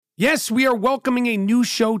Yes, we are welcoming a new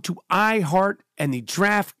show to iHeart and the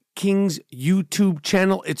DraftKings YouTube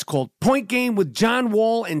channel. It's called Point Game with John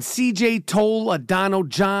Wall and CJ Toledano.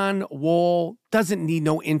 John Wall doesn't need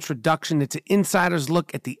no introduction. It's an insider's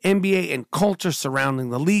look at the NBA and culture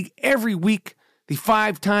surrounding the league. Every week, the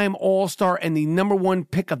five-time All-Star and the number one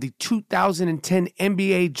pick of the 2010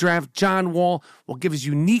 NBA Draft, John Wall, will give his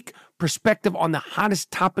unique perspective on the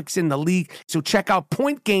hottest topics in the league. So check out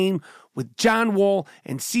Point Game with John Wall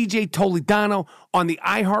and CJ Toledano on the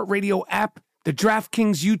iHeartRadio app, the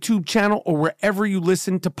DraftKings YouTube channel, or wherever you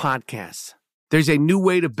listen to podcasts. There's a new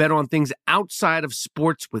way to bet on things outside of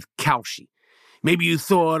sports with Kalshi. Maybe you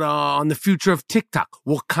thought on the future of TikTok.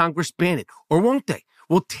 Will Congress ban it? Or won't they?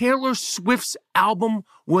 Will Taylor Swift's album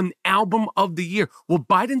win Album of the Year? Will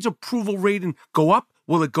Biden's approval rating go up?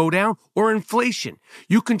 Will it go down? Or inflation?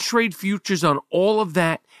 You can trade futures on all of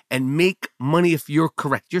that and make money if you're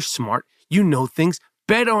correct. You're smart. You know things.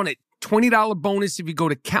 Bet on it. $20 bonus if you go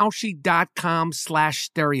to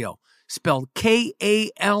Kalshi.com/stereo. Spelled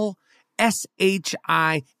Kalshi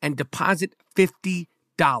and deposit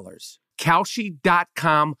 $50.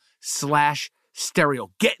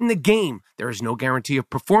 Kalshi.com/stereo. Get in the game. There is no guarantee of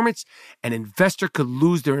performance. An investor could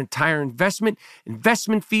lose their entire investment.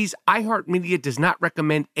 Investment fees. iHeartMedia does not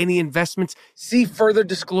recommend any investments. See further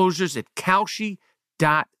disclosures at Kalshi.com.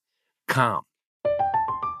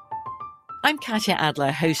 I'm Katya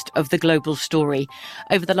Adler, host of The Global Story.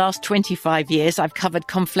 Over the last 25 years, I've covered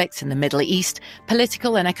conflicts in the Middle East,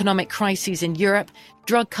 political and economic crises in Europe,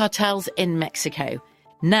 drug cartels in Mexico.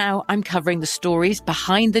 Now I'm covering the stories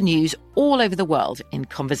behind the news all over the world in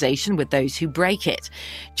conversation with those who break it.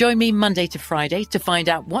 Join me Monday to Friday to find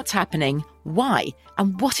out what's happening, why,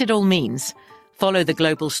 and what it all means. Follow The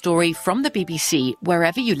Global Story from the BBC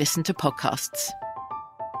wherever you listen to podcasts.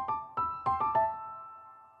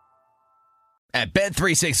 At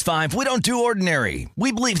Bet365, we don't do ordinary.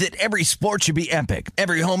 We believe that every sport should be epic.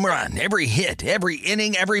 Every home run, every hit, every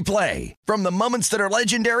inning, every play. From the moments that are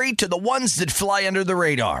legendary to the ones that fly under the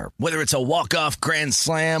radar. Whether it's a walk-off grand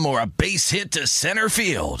slam or a base hit to center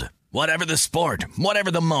field. Whatever the sport,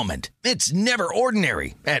 whatever the moment. It's never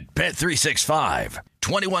ordinary at Bet365.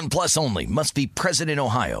 21 plus only. Must be present in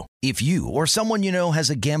Ohio. If you or someone you know has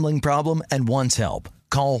a gambling problem and wants help,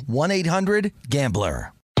 call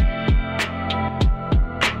 1-800-GAMBLER.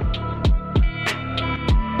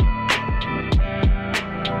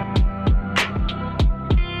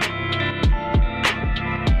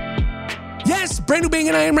 Brand new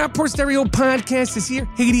banging I Am Rappaport Stereo podcast is here.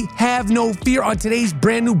 Higgity, have no fear on today's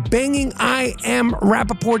brand new banging I Am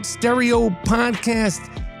Rappaport Stereo podcast.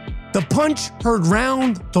 The Punch heard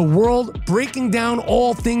round the world, breaking down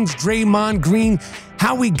all things Draymond Green,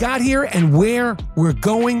 how we got here and where we're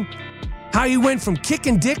going, how he went from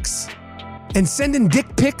kicking dicks and sending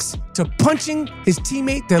dick pics to punching his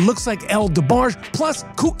teammate that looks like El DeBarge, plus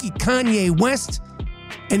kooky Kanye West,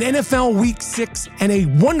 an NFL Week 6, and a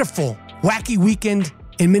wonderful wacky weekend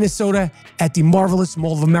in Minnesota at the Marvelous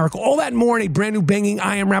Mall of America. All that and more in a brand new banging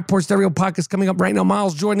I Am Rappaport Stereo podcast coming up right now.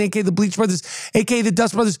 Miles Jordan, a.k.a. the Bleach Brothers, a.k.a. the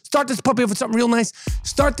Dust Brothers. Start this puppy off with something real nice.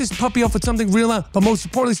 Start this puppy off with something real loud. But most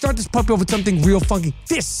importantly, start this puppy off with something real funky.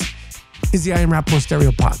 This is the I Am Rappaport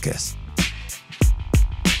Stereo podcast.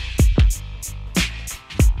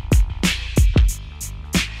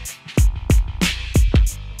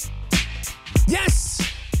 Yes!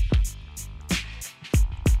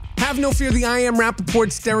 Have no fear, the I Am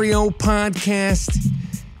Rappaport Stereo podcast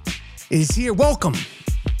is here. Welcome.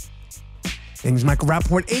 My name is Michael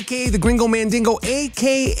Rappaport, a.k.a. the Gringo Mandingo,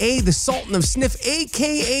 a.k.a. the Sultan of Sniff,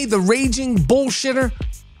 a.k.a. the Raging Bullshitter,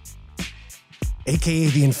 a.k.a.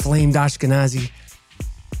 the Inflamed Ashkenazi,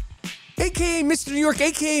 a.k.a. Mr. New York,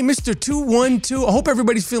 a.k.a. Mr. 212. I hope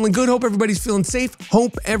everybody's feeling good. Hope everybody's feeling safe.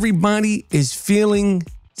 Hope everybody is feeling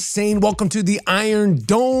sane. Welcome to the Iron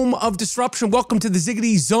Dome of Disruption. Welcome to the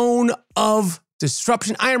Ziggity Zone of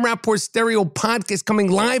Disruption. I Am Rappaport Stereo podcast coming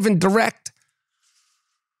live and direct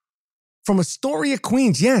from Astoria,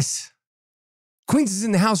 Queens. Yes. Queens is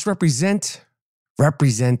in the house. Represent.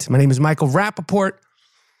 My name is Michael Rappaport,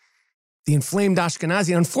 the Inflamed Ashkenazi.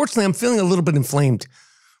 And unfortunately, I'm feeling a little bit inflamed,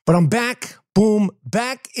 but I'm back. Boom.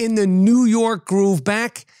 Back in the New York groove.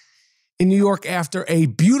 Back in New York after a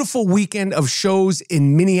beautiful weekend of shows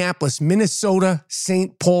in Minneapolis, Minnesota,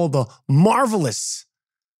 St. Paul, the Marvelous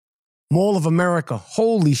Mall of America.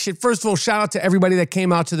 Holy shit. First of all, shout out to everybody that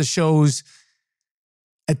came out to the shows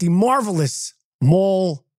at the Marvelous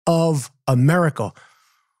Mall of America.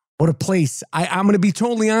 What a place. I'm going to be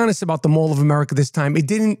totally honest about the Mall of America this time. It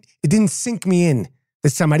didn't sink me in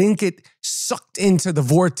this time. I didn't get sucked into the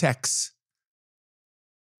vortex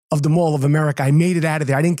of the Mall of America. I made it out of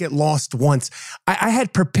there. I didn't get lost once. I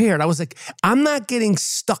had prepared. I was like, I'm not getting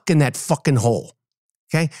stuck in that fucking hole,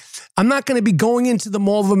 okay? I'm not going to be going into the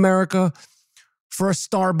Mall of America for a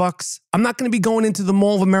Starbucks. I'm not going to be going into the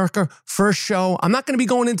Mall of America for a show. I'm not going to be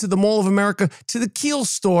going into the Mall of America to the Kiel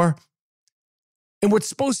store in what's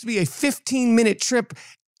supposed to be a 15-minute trip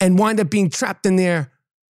and wind up being trapped in there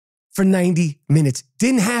for 90 minutes.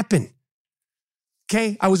 Didn't happen.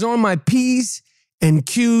 Okay? I was on my P's and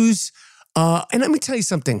Q's. And let me tell you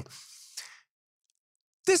something.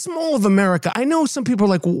 This Mall of America, I know some people are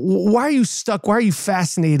like, why are you stuck? Why are you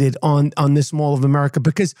fascinated on this Mall of America?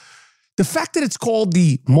 Because the fact that it's called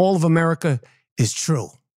the Mall of America is true.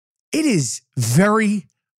 It is very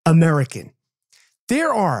American.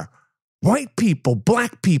 There are white people,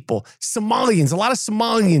 black people, Somalians, a lot of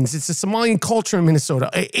Somalians. It's a Somalian culture in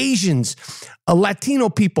Minnesota. Asians, Latino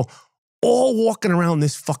people, all walking around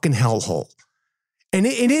this fucking hellhole. And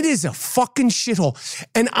it is a fucking shithole.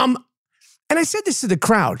 And I said this to the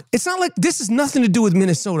crowd. It's not like this has nothing to do with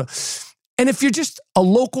Minnesota. And if you're just a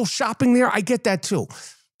local shopping there, I get that too.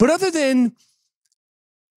 But other than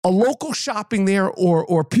a local shopping there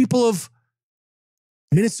or people of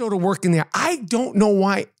Minnesota working there, I don't know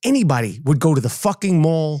why anybody would go to the fucking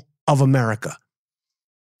Mall of America.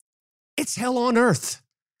 It's hell on earth.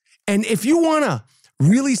 And if you want to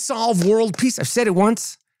really solve world peace, I've said it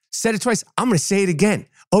once, said it twice, I'm going to say it again.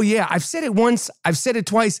 Oh yeah, I've said it once, I've said it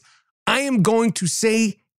twice. I am going to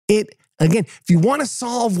say it again. If you want to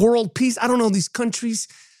solve world peace, I don't know these countries,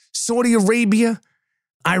 Saudi Arabia,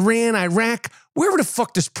 Iran, Iraq, wherever the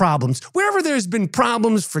fuck there's problems, wherever there's been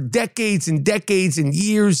problems for decades and decades and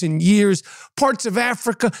years, parts of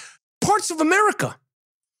Africa, parts of America.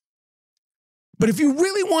 But if you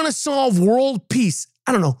really want to solve world peace,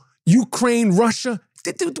 I don't know, Ukraine, Russia,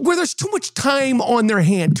 where there's too much time on their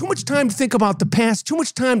hand, too much time to think about the past, too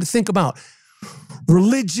much time to think about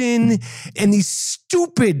religion and these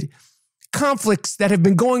stupid conflicts that have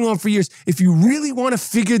been going on for years. If you really want to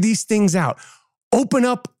figure these things out, open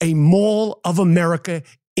up a Mall of America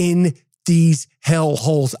in these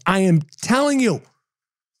hellholes. I am telling you.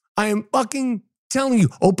 I am fucking telling you.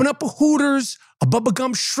 Open up a Hooters, a Bubba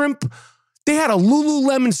Gump Shrimp. They had a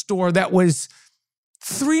Lululemon store that was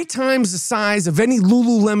 3 times the size of any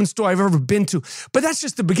Lululemon store I've ever been to. But that's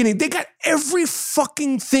just the beginning. They got every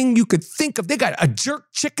fucking thing you could think of. They got a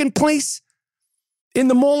jerk chicken place in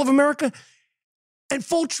the Mall of America. And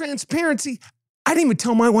full transparency, I didn't even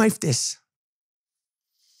tell my wife this.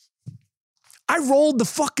 I rolled the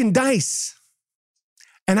fucking dice.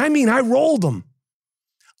 And I mean, I rolled them.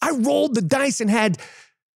 I rolled the dice and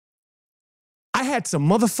I had some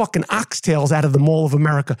motherfucking oxtails out of the Mall of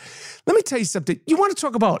America. Let me tell you something. You want to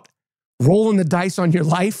talk about rolling the dice on your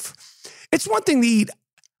life? It's one thing to eat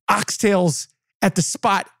oxtails at the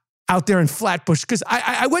spot out there in Flatbush, because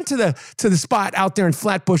I went to the spot out there in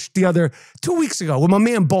Flatbush 2 weeks ago with my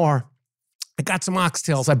man Barr. I got some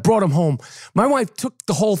oxtails. I brought them home. My wife took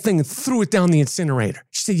the whole thing and threw it down the incinerator.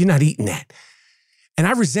 She said, "You're not eating that." And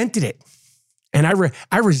I resented it. And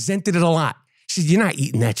I resented it a lot. She said, "You're not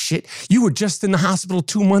eating that shit. You were just in the hospital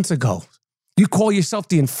 2 months ago. You call yourself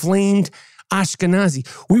the inflamed Ashkenazi.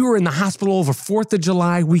 We were in the hospital over 4th of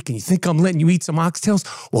July weekend. You think I'm letting you eat some oxtails?"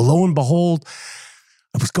 Well, lo and behold,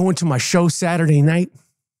 I was going to my show Saturday night,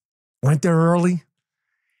 went there early,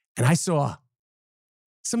 and I saw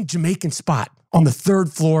some Jamaican spot on the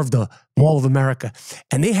 3rd floor of the Mall of America.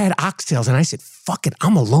 And they had oxtails. And I said, fuck it,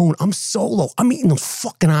 I'm alone. I'm solo. I'm eating those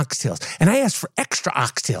fucking oxtails. And I asked for extra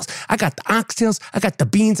oxtails. I got the oxtails. I got the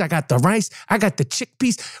beans. I got the rice. I got the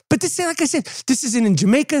chickpeas. But this, like I said, this isn't in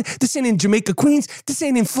Jamaica. This ain't in Jamaica, Queens. This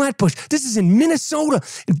ain't in Flatbush. This is in Minnesota,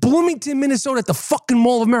 in Bloomington, Minnesota, at the fucking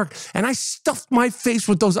Mall of America. And I stuffed my face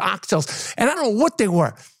with those oxtails. And I don't know what they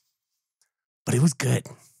were, but it was good.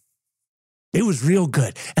 It was real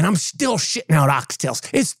good. And I'm still shitting out oxtails.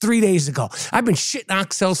 It's 3 days ago. I've been shitting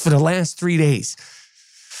oxtails for the last 3 days.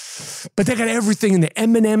 But they got everything in the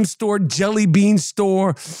M&M store, Jelly Bean store,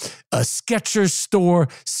 a Skechers store,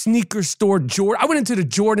 sneaker store, Jordan. I went into the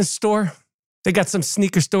Jordan store. They got some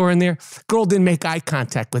sneaker store in there. Girl didn't make eye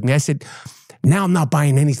contact with me. I said, now I'm not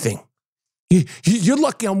buying anything. You're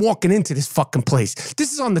lucky I'm walking into this fucking place.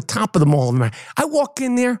 This is on the top of the Mall of America. I walk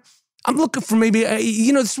in there. I'm looking for maybe,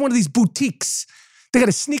 this is one of these boutiques. They got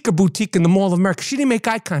a sneaker boutique in the Mall of America. She didn't make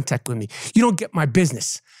eye contact with me. You don't get my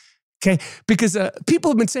business, okay? Because people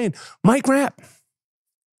have been saying, Mike Rapp,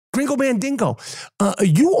 Gringo Mandingo,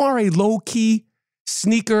 you are a low-key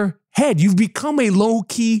sneaker head. You've become a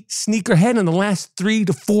low-key sneaker head in the last 3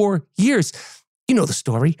 to 4 years. You know the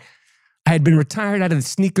story. I had been retired out of the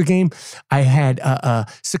sneaker game. I had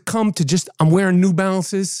succumbed to I'm wearing New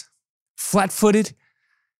Balances, flat-footed,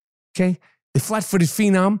 okay? The flat-footed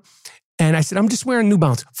phenom. And I said, I'm just wearing New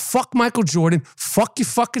Balance. Fuck Michael Jordan. Fuck your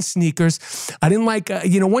fucking sneakers. I didn't like,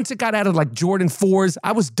 once it got out of like Jordan 4s,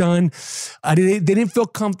 I was done. They didn't feel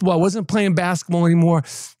comfortable. I wasn't playing basketball anymore.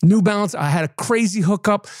 New Balance, I had a crazy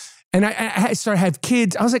hookup. And I started to have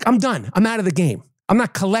kids. I was like, I'm done. I'm out of the game. I'm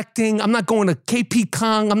not collecting. I'm not going to KP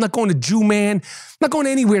Kong. I'm not going to Jew Man. I'm not going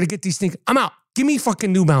anywhere to get these things. I'm out. Give me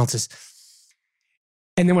fucking New Balances.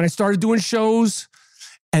 And then when I started doing shows,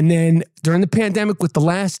 and then during the pandemic with The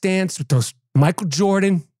Last Dance, with those Michael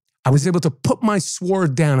Jordan, I was able to put my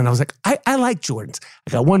sword down. And I was like, I like Jordans.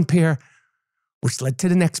 I got one pair, which led to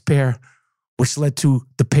the next pair, which led to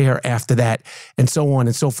the pair after that, and so on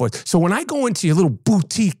and so forth. So when I go into your little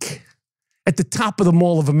boutique at the top of the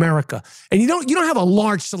Mall of America, and you don't have a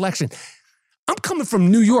large selection. I'm coming from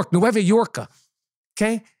New York, Nueva Yorka,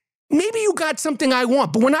 okay? Maybe you got something I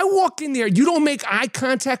want, but when I walk in there, you don't make eye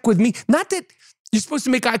contact with me. Not that you're supposed to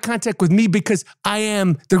make eye contact with me because I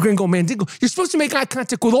am the Gringo Mandingo. You're supposed to make eye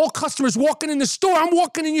contact with all customers walking in the store. I'm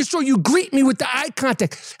walking in your store. You greet me with the eye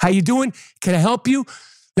contact. How you doing? Can I help you?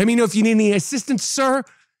 Let me know if you need any assistance, sir.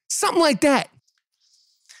 Something like that.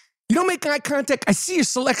 You don't make eye contact. I see your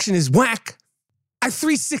selection is whack. I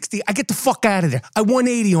 360. I get the fuck out of there. I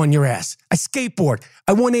 180 on your ass. I skateboard.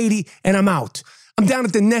 I 180 and I'm out. I'm down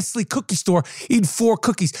at the Nestle cookie store eating 4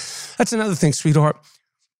 cookies. That's another thing, sweetheart.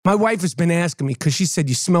 My wife has been asking me because she said,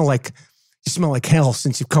 you smell like hell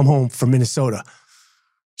since you've come home from Minnesota.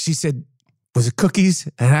 She said, was it cookies?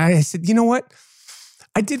 And I said, you know what?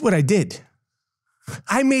 I did what I did.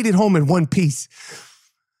 I made it home in one piece.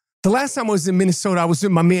 The last time I was in Minnesota, I was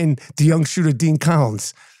with my man, the young shooter, Dean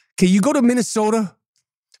Collins. Okay, you go to Minnesota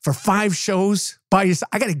for 5 shows by yourself.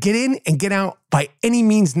 I got to get in and get out by any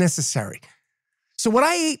means necessary. So what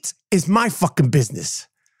I ate is my fucking business.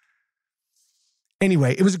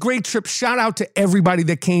 Anyway, it was a great trip. Shout out to everybody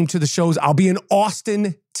that came to the shows. I'll be in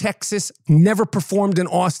Austin, Texas. Never performed in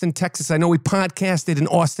Austin, Texas. I know we podcasted in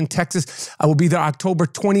Austin, Texas. I will be there October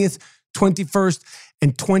 20th, 21st,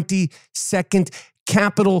 and 22nd.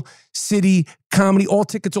 Capital City Comedy. All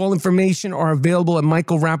tickets, all information are available at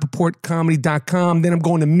michaelrappaportcomedy.com. Then I'm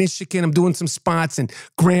going to Michigan. I'm doing some spots in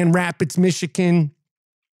Grand Rapids, Michigan,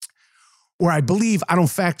 where I believe, I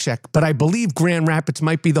don't fact check, but I believe Grand Rapids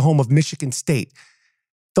might be the home of Michigan State.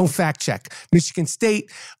 Don't fact check. Michigan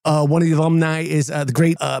State, one of the alumni is the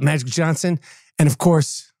great Magic Johnson. And of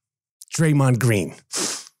course, Draymond Green,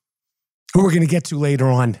 who we're going to get to later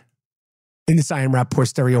on in this I Am Rappaport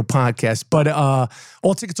Stereo podcast. But all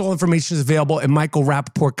tickets, all information is available at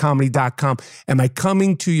michaelrappaportcomedy.com. Am I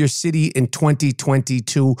coming to your city in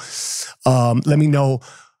 2022? Let me know.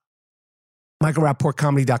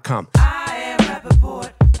 michaelrappaportcomedy.com. I Am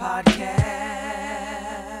Rappaport Podcast.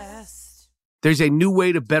 There's a new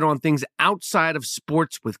way to bet on things outside of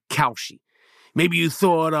sports with Kalshi. Maybe you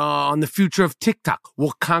thought on the future of TikTok.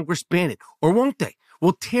 Will Congress ban it? Or won't they?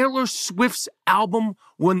 Will Taylor Swift's album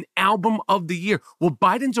win Album of the Year? Will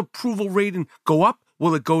Biden's approval rating go up?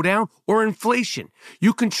 Will it go down? Or inflation?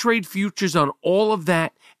 You can trade futures on all of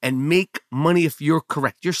that and make money if you're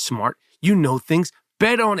correct. You're smart. You know things.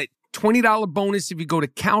 Bet on it. $20 bonus if you go to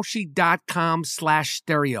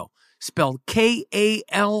Kalshi.com/stereo. Spelled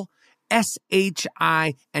Kalshi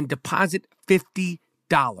and deposit $50.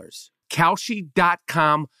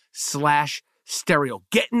 Kalshi.com/stereo.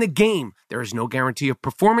 Get in the game. There is no guarantee of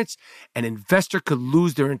performance. An investor could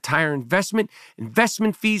lose their entire investment.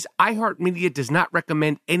 Investment fees. iHeartMedia does not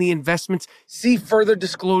recommend any investments. See further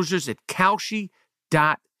disclosures at Kalshi.com.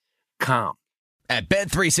 At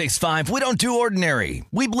Bet365, we don't do ordinary.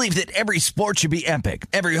 We believe that every sport should be epic.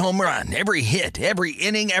 Every home run, every hit, every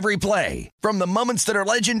inning, every play. From the moments that are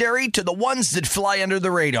legendary to the ones that fly under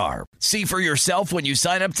the radar. See for yourself when you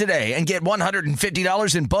sign up today and get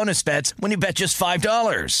 $150 in bonus bets when you bet just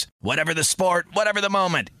 $5. Whatever the sport, whatever the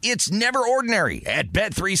moment, it's never ordinary at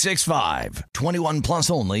Bet365. 21 plus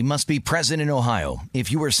only. Must be present in Ohio.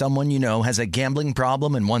 If you or someone you know has a gambling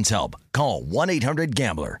problem and wants help, call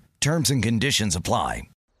 1-800-GAMBLER. Terms and conditions apply.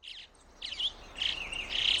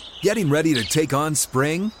 Getting ready to take on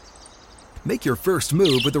spring? Make your first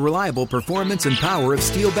move with the reliable performance and power of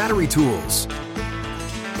Steel battery tools.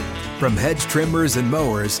 From hedge trimmers and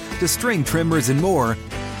mowers to string trimmers and more,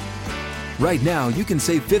 right now you can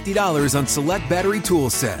save $50 on select battery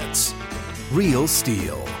tool sets. Real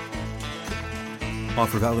Steel.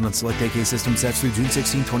 Offer valid on select AK system sets through June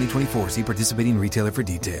 16, 2024. See participating retailer for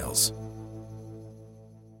details.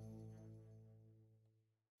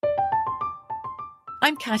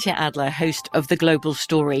 I'm Katya Adler, host of The Global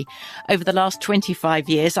Story. Over the last 25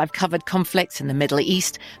 years, I've covered conflicts in the Middle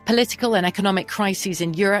East, political and economic crises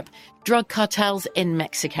in Europe, drug cartels in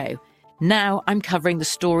Mexico. Now I'm covering the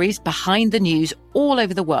stories behind the news all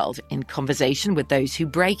over the world in conversation with those who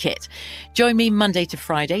break it. Join me Monday to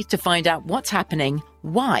Friday to find out what's happening,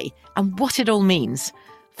 why, and what it all means.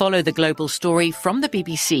 Follow The Global Story from the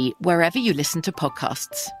BBC wherever you listen to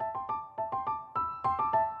podcasts.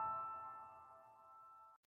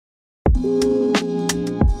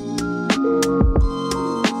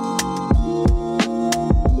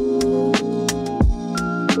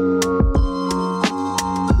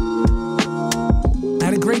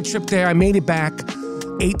 Great trip there. I made it back,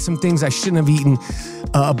 ate some things I shouldn't have eaten,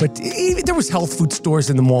 but there was health food stores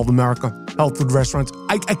in the Mall of America, health food restaurants.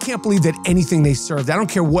 I can't believe that anything they served, I don't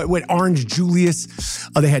care what Orange Julius,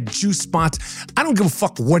 they had juice spots. I don't give a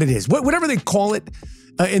fuck what it is. Whatever they call it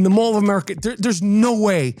in the Mall of America, there's no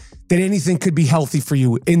way that anything could be healthy for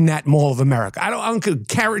you in that Mall of America. I don't care.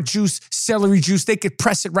 Carrot juice, celery juice, they could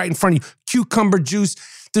press it right in front of you. Cucumber juice.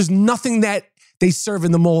 There's nothing that they serve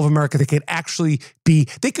in the Mall of America that could actually be,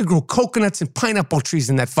 they could grow coconuts and pineapple trees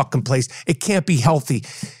in that fucking place. It can't be healthy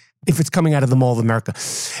if it's coming out of the Mall of America.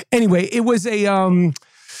 Anyway, it was it's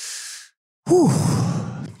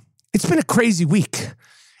been a crazy week.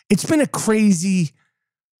 It's been a crazy,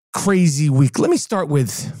 crazy week. Let me start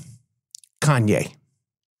with Kanye.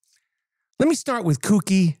 Let me start with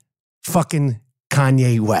kooky fucking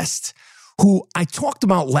Kanye West, who I talked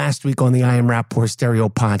about last week on the I Am Rapport Stereo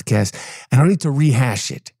podcast, and I don't need to rehash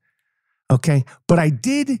it, okay? But I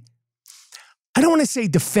don't want to say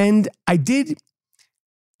defend, I did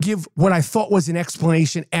give what I thought was an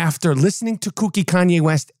explanation after listening to kooky Kanye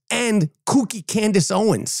West and kooky Candace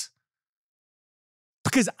Owens.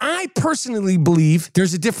 Because I personally believe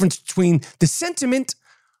there's a difference between the sentiment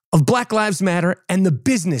of Black Lives Matter and the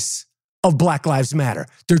business of Black Lives Matter.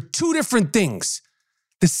 They're two different things.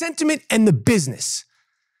 The sentiment and the business.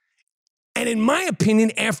 And in my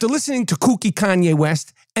opinion, after listening to kooky Kanye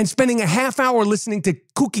West and spending a half hour listening to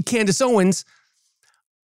kooky Candace Owens,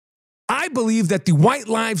 I believe that the White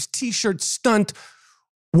Lives t-shirt stunt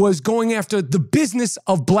was going after the business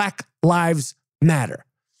of Black Lives Matter.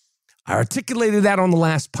 I articulated that on the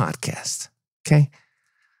last podcast, okay?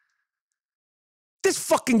 This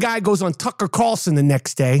fucking guy goes on Tucker Carlson the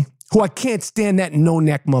next day, who I can't stand, that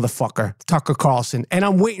no-neck motherfucker, Tucker Carlson. And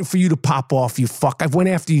I'm waiting for you to pop off, you fuck. I've went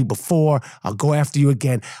after you before. I'll go after you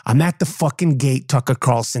again. I'm at the fucking gate, Tucker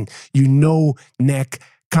Carlson. You no-neck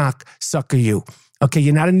cock sucker you. Okay,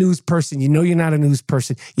 you're not a news person. You know you're not a news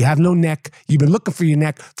person. You have no neck. You've been looking for your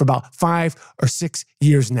neck for about 5 or 6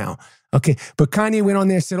 years now. Okay, but Kanye went on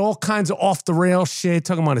there, said all kinds of off-the-rail shit,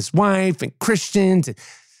 talking about his wife and Christians and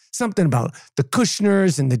something about the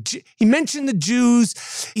Kushners and he mentioned the Jews.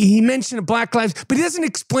 He mentioned the Black Lives, but he doesn't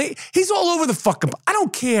explain. He's all over the fucking, I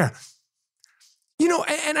don't care. You know,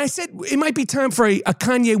 and I said it might be time for a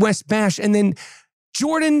Kanye West bash. And then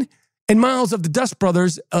Jordan and Miles of the Dust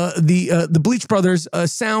Brothers, the Bleach Brothers,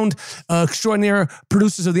 sound extraordinaire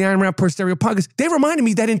producers of the Iron Rapport Stereo podcast, they reminded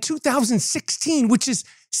me that in 2016, which is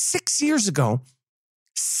 6 years ago,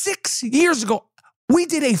 we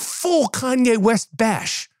did a full Kanye West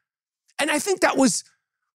bash. And I think that was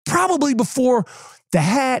probably before the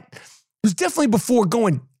hat. It was definitely before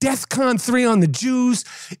going DEFCON 3 on the Jews.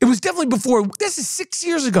 It was definitely before, this is 6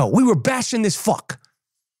 years ago, we were bashing this fuck.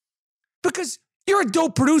 Because you're a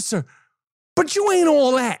dope producer, but you ain't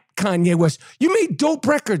all that, Kanye West. You made dope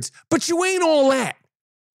records, but you ain't all that.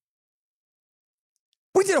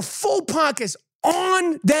 We did a full podcast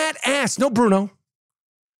on that ass. No, Bruno.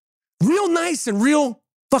 Real nice and real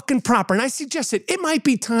fucking proper. And I suggested it might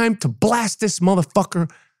be time to blast this motherfucker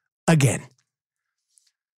again.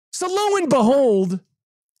 So lo and behold,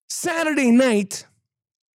 Saturday night,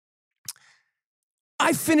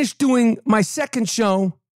 I finished doing my second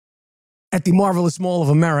show at the Marvelous Mall of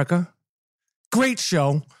America. Great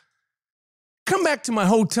show. Come back to my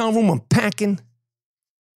hotel room. I'm packing.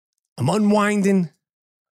 I'm unwinding.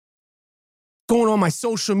 Going on my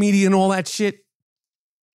social media and all that shit.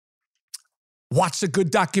 Watched a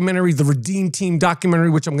good documentary, the Redeem Team documentary,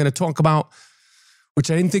 which I'm going to talk about, which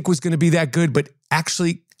I didn't think was going to be that good, but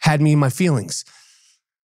actually had me in my feelings.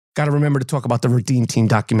 Got to remember to talk about the Redeem Team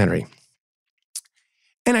documentary.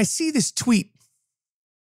 And I see this tweet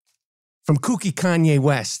from kooky Kanye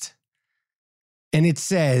West. And it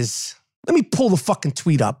says, let me pull the fucking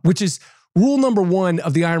tweet up, which is rule number 1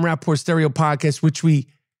 of the Iron Rapport Stereo podcast, which we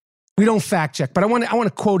don't fact check, but I want to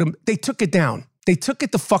quote him. They took it down. They took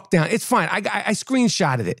it the fuck down. It's fine. I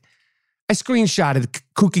screenshotted it. I screenshotted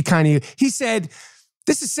kooky Kanye. He said,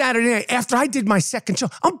 This is Saturday night. After I did my second show,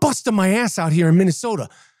 I'm busting my ass out here in Minnesota.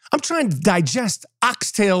 I'm trying to digest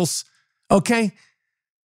oxtails, okay?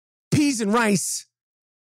 Peas and rice,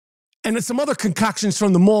 and then some other concoctions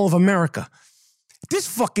from the Mall of America. This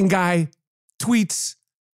fucking guy tweets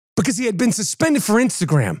because he had been suspended for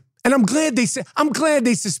Instagram. And I'm glad they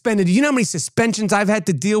suspended you. You know how many suspensions I've had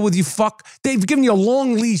to deal with, you fuck? They've given you a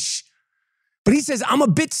long leash. But he says, I'm a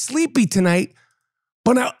bit sleepy tonight,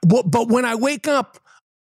 but when I wake up,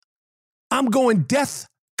 I'm going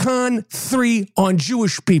DEFCON 3 on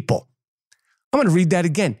Jewish people. I'm going to read that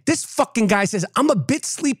again. This fucking guy says, I'm a bit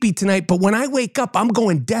sleepy tonight, but when I wake up, I'm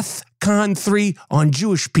going DEFCON 3 on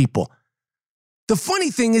Jewish people. The funny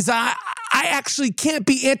thing is I actually can't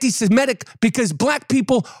be anti-Semitic because black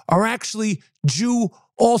people are actually Jew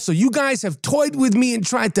also. You guys have toyed with me and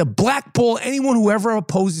tried to blackball anyone who ever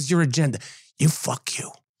opposes your agenda. You fuck you.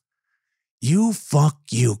 You fuck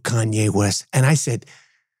you, Kanye West. And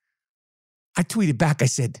I tweeted back, I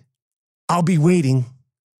said, I'll be waiting,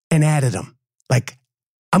 and added him. Like,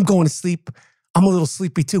 I'm going to sleep. I'm a little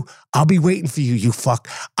sleepy too. I'll be waiting for you, you fuck.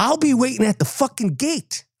 I'll be waiting at the fucking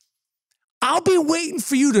gate. I'll be waiting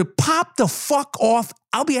for you to pop the fuck off.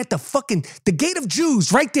 I'll be at the gate of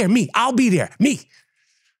Jews right there. Me. I'll be there. Me.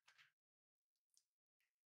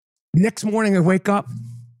 Next morning, I wake up,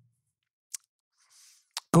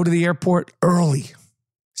 go to the airport early,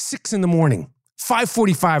 6 in the morning.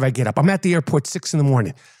 5:45 I get up. I'm at the airport 6 in the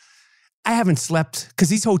morning. I haven't slept because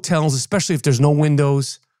these hotels, especially if there's no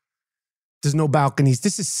windows, there's no balconies,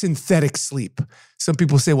 this is synthetic sleep. Some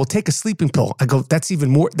people say, well, take a sleeping pill. I go, that's even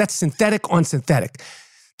more, that's synthetic on synthetic.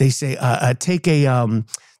 They say, take the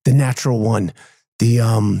natural one.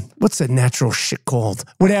 What's that natural shit called?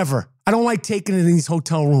 Whatever. I don't like taking it in these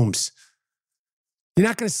hotel rooms. You're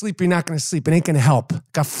not going to sleep. You're not going to sleep. It ain't going to help.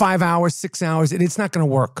 Got 5 hours, 6 hours, and it's not going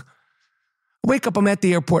to work. I wake up, I'm at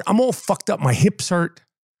the airport. I'm all fucked up. My hips hurt,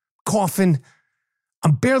 coughing.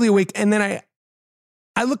 I'm barely awake. And then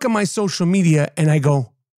I look at my social media and I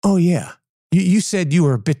go, oh yeah, you said you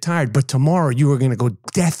were a bit tired, but tomorrow you were going to go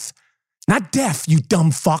not deaf, you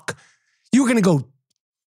dumb fuck. You were going to go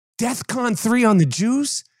DEFCON 3 on the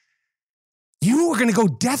Jews? You were going to go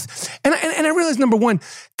And I realized, number one,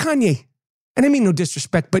 Kanye, and I mean no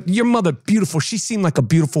disrespect, but your mother, beautiful. She seemed like a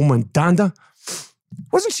beautiful woman. Donda.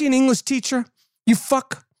 Wasn't she an English teacher? You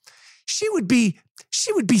fuck. She would be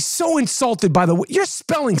so insulted by the way. Your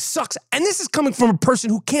spelling sucks. And this is coming from a person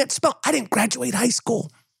who can't spell. I didn't graduate high school.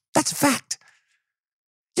 That's a fact.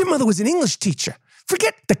 Your mother was an English teacher.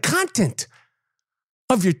 Forget the content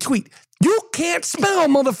of your tweet. You can't spell,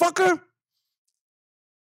 motherfucker.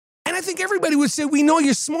 And I think everybody would say, we know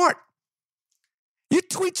you're smart. Your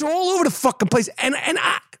tweets are all over the fucking place. And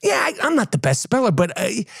I'm not the best speller, but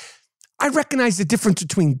I recognize the difference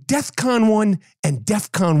between DEFCON 1 and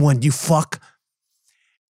DEFCON 1, you fuck.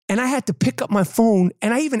 And I had to pick up my phone,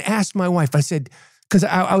 and I even asked my wife, I said, because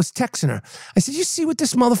I was texting her, I said, you see what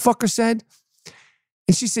this motherfucker said?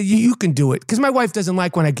 And she said, you can do it. Because my wife doesn't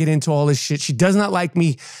like when I get into all this shit. She does not like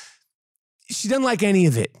me. She doesn't like any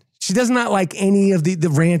of it. She does not like any of the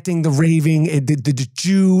ranting, the raving, the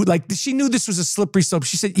Jew. Like, she knew this was a slippery slope.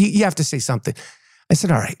 She said, you have to say something. I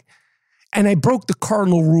said, all right. And I broke the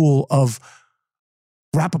cardinal rule of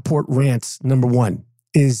Rappaport rants. Number one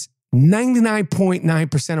is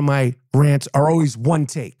 99.9% of my rants are always one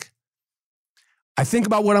take. I think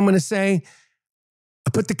about what I'm going to say. I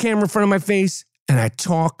put the camera in front of my face and I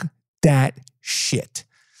talk that shit.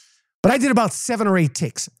 But I did about 7 or 8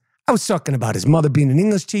 takes. I was talking about his mother being an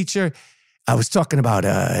English teacher. I was talking about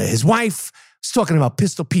his wife. I was talking about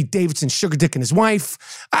Pistol Pete Davidson, Sugar Dick, and his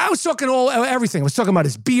wife. I was talking everything. I was talking about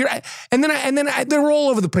his beard, and then they were all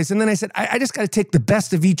over the place. And then I said, I just got to take the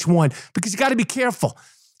best of each one because you got to be careful.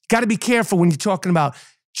 You got to be careful when you're talking about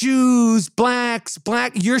Jews, blacks,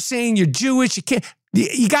 You're saying you're Jewish. You can't.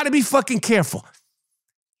 You got to be fucking careful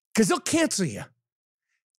because they'll cancel you.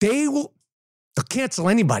 They'll cancel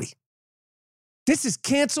anybody. This is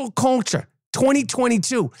cancel culture.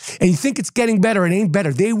 2022, and you think it's getting better, it ain't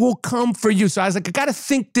better. They will come for you. So I was like, I got to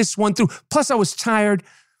think this one through. Plus, I was tired.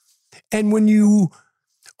 And when you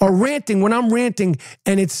are ranting, when I'm ranting,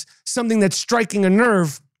 and it's something that's striking a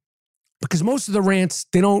nerve, because most of the rants,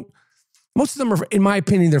 most of them are, in my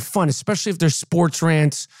opinion, they're fun, especially if they're sports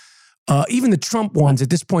rants. Even the Trump ones, at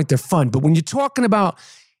this point, they're fun. But when you're talking about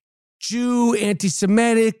Jew,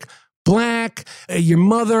 anti-Semitic, black, your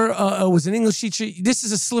mother was an English teacher, this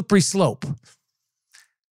is a slippery slope.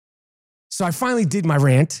 So I finally did my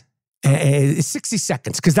rant. It's 60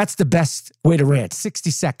 seconds, because that's the best way to rant, 60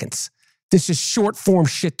 seconds. This is short form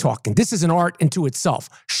shit talking. This is an art into itself.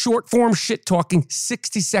 Short form shit talking,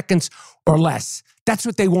 60 seconds or less. That's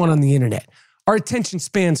what they want on the internet. Our attention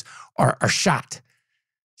spans are shot.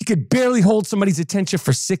 You could barely hold somebody's attention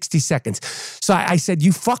for 60 seconds. So I said,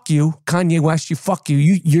 you fuck you, Kanye West, you fuck you.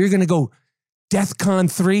 You're going to go DEFCON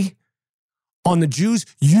 3 on the Jews.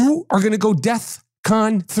 You are going to go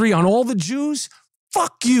DEFCON 3 on all the Jews.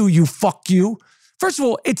 Fuck you, you fuck you. First of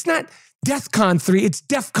all, it's not DEFCON 3, it's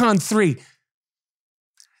DEFCON 3.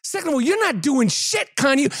 Second of all, you're not doing shit,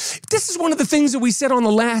 Kanye. This is one of the things that we said on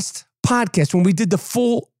the last podcast when we did the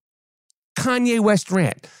full Kanye West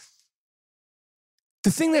rant.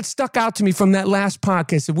 The thing that stuck out to me from that last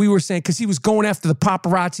podcast that we were saying, because he was going after the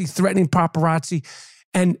paparazzi, threatening paparazzi,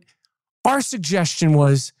 and our suggestion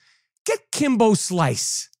was, get Kimbo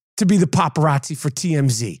Slice to be the paparazzi for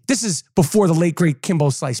TMZ. This is before the late, great Kimbo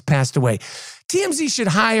Slice passed away. TMZ should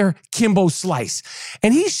hire Kimbo Slice.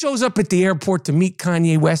 And he shows up at the airport to meet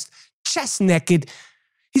Kanye West, chest naked.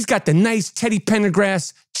 He's got the nice Teddy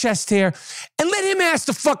Pendergrass chest hair. And let him ask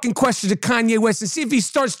the fucking question to Kanye West and see if he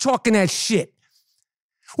starts talking that shit.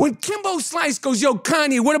 When Kimbo Slice goes, yo,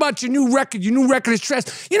 Kanye, what about your new record? Your new record is trash.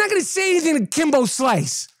 You're not going to say anything to Kimbo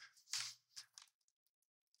Slice.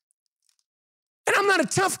 And I'm not a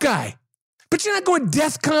tough guy. But you're not going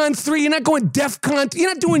DEFCON 3. You're not going DEFCON. You're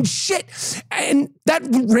not doing shit. And that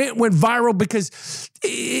rant went viral because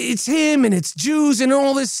it's him and it's Jews and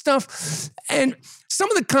all this stuff. And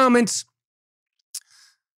some of the comments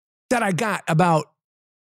that I got about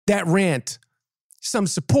that rant, some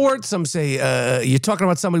support, some say, you're talking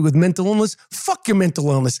about somebody with mental illness. Fuck your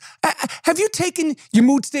mental illness. Have you taken your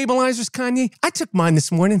mood stabilizers, Kanye? I took mine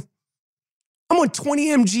this morning. I'm on 20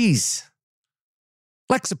 mgs.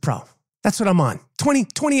 Lexapro. That's what I'm on. 20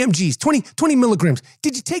 mgs, 20 milligrams.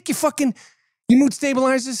 Did you take your mood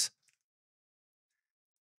stabilizers?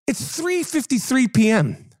 It's 3:53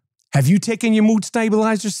 p.m. Have you taken your mood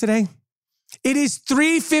stabilizers today? It is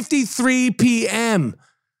 3:53 p.m.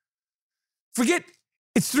 Forget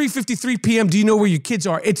it's 3:53 p.m. Do you know where your kids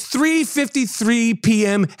are? It's 3:53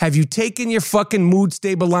 p.m. Have you taken your fucking mood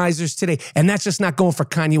stabilizers today? And that's just not going for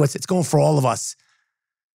Kanye West. It's going for all of us.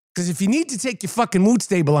 Because if you need to take your fucking mood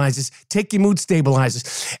stabilizers, take your mood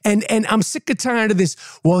stabilizers. And I'm sick and tired of this.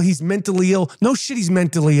 Well, he's mentally ill. No shit, he's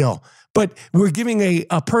mentally ill. But we're giving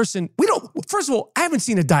a person, first of all, I haven't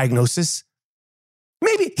seen a diagnosis.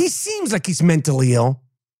 Maybe he seems like he's mentally ill,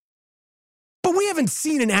 but we haven't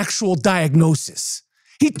seen an actual diagnosis.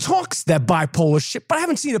 He talks that bipolar shit, but I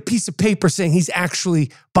haven't seen a piece of paper saying he's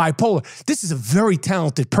actually bipolar. This is a very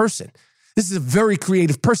talented person. This is a very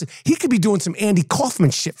creative person. He could be doing some Andy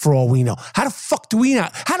Kaufman shit for all we know. How the fuck do we know?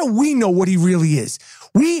 How do we know what he really is?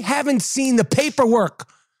 We haven't seen the paperwork.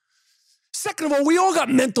 Second of all, we all got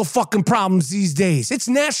mental fucking problems these days. It's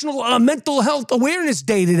National Mental Health Awareness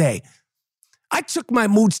Day today. I took my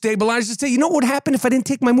mood stabilizers today. You know what would happen if I didn't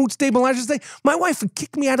take my mood stabilizers today? My wife would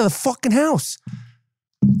kick me out of the fucking house.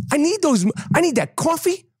 I need that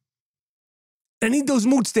coffee. I need those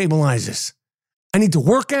mood stabilizers. I need to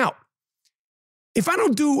work out. If I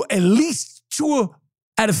don't do at least 2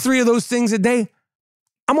 out of 3 of those things a day,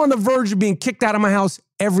 I'm on the verge of being kicked out of my house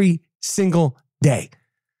every single day.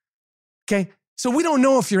 Okay? So we don't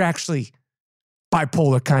know if you're actually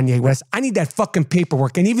bipolar, Kanye West. I need that fucking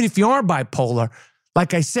paperwork. And even if you are bipolar,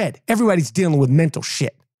 like I said, everybody's dealing with mental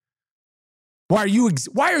shit. Why are you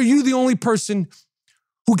the only person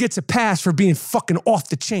who gets a pass for being fucking off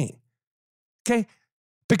the chain? Okay?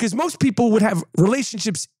 Because most people would have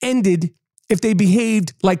relationships ended if they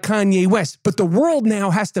behaved like Kanye West. But the world now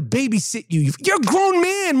has to babysit you. You're a grown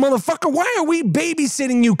man, motherfucker. Why are we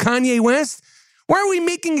babysitting you, Kanye West? Why are we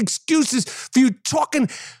making excuses for you talking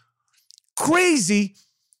crazy?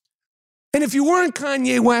 And if you weren't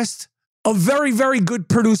Kanye West, a very, very good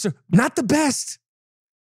producer, not the best.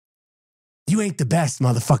 You ain't the best,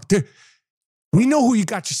 motherfucker. We know who you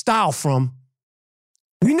got your style from.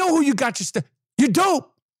 We know who you got your style. You're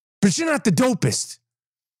dope, but you're not the dopest.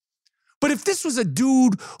 But if this was a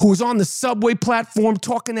dude who was on the subway platform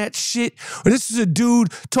talking that shit, or this was a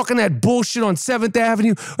dude talking that bullshit on 7th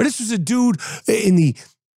Avenue, or this was a dude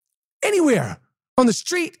anywhere, on the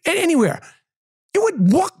street, anywhere, you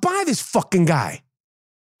would walk by this fucking guy.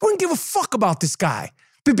 You wouldn't give a fuck about this guy.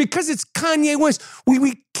 But because it's Kanye West,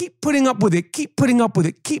 we keep putting up with it, keep putting up with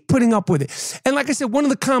it, keep putting up with it. And like I said, one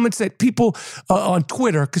of the comments that people on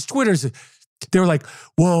Twitter, because they were like,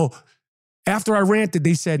 well, after I ranted,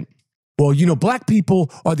 they said, well, you know, black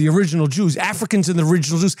people are the original Jews. Africans are the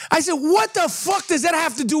original Jews. I said, what the fuck does that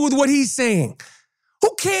have to do with what he's saying?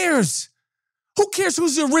 Who cares? Who cares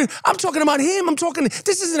who's the real? I'm talking about him.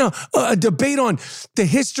 This isn't a debate on the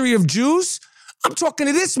history of Jews. I'm talking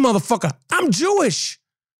to this motherfucker. I'm Jewish.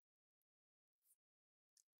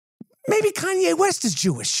 Maybe Kanye West is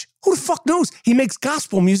Jewish. Who the fuck knows? He makes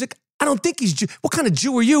gospel music. I don't think he's Jewish. What kind of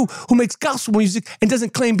Jew are you who makes gospel music and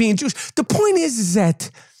doesn't claim being Jewish? The point is that,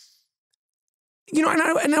 you know,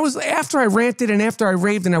 and I was, after I ranted and after I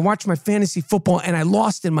raved and I watched my fantasy football and I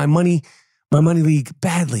lost in my money league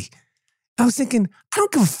badly, I was thinking, I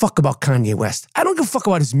don't give a fuck about Kanye West. I don't give a fuck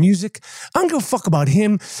about his music. I don't give a fuck about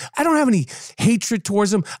him. I don't have any hatred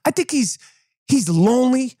towards him. I think he's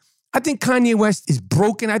lonely. I think Kanye West is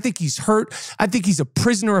broken. I think he's hurt. I think he's a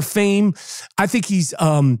prisoner of fame. I think he's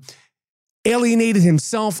alienated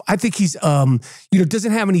himself. I think he's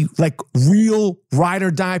doesn't have any like real ride or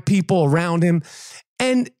die people around him.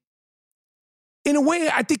 And in a way,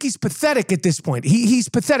 I think he's pathetic at this point. He's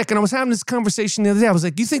pathetic. And I was having this conversation the other day. I was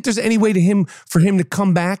like, do you think there's any way for him to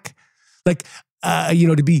come back? Like,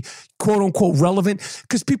 to be quote unquote relevant?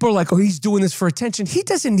 Because people are like, oh, he's doing this for attention. He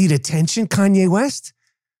doesn't need attention, Kanye West.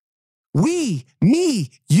 We, me,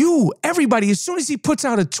 you, everybody, as soon as he puts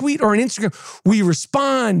out a tweet or an Instagram, we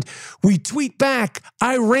respond, we tweet back,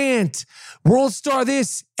 I rant, World Star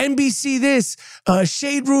this, NBC this,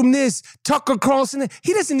 Shade Room this, Tucker Carlson this.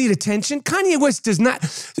 He doesn't need attention. Kanye West does not.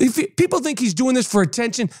 If people think he's doing this for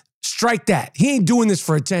attention, strike that. He ain't doing this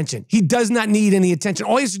for attention. He does not need any attention.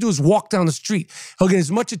 All he has to do is walk down the street. He'll get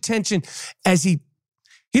as much attention as he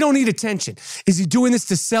don't need attention. Is he doing this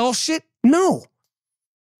to sell shit? No.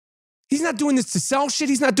 He's not doing this to sell shit.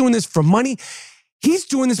 He's not doing this for money. He's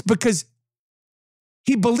doing this because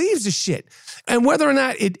he believes the shit. And whether or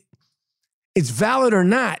not it's valid or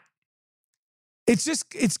not,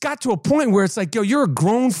 it's got to a point where it's like, yo, you're a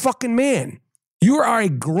grown fucking man. You are a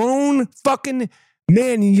grown fucking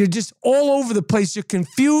man and you're just all over the place. You're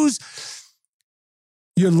confused.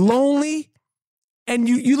 You're lonely and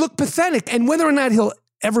you look pathetic. And whether or not he'll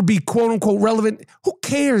ever be quote unquote relevant, who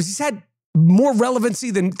cares? He's had more relevancy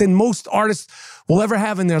than most artists will ever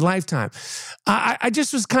have in their lifetime. I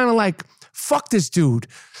just was kind of like, fuck this dude.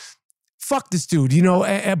 Fuck this dude, you know?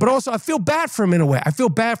 But also, I feel bad for him in a way. I feel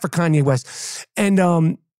bad for Kanye West. And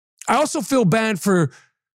I also feel bad for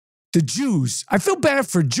the Jews. I feel bad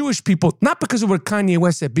for Jewish people, not because of what Kanye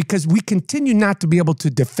West said, because we continue not to be able to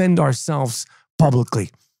defend ourselves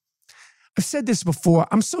publicly. I've said this before.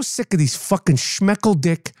 I'm so sick of these fucking schmeckle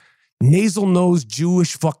dick, nasal-nosed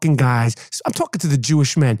Jewish fucking guys. I'm talking to the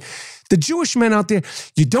Jewish men. The Jewish men out there,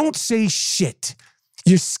 you don't say shit.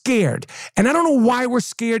 You're scared. And I don't know why we're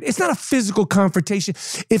scared. It's not a physical confrontation.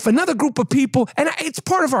 If another group of people, and it's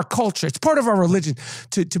part of our culture, it's part of our religion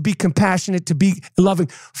to be compassionate, to be loving.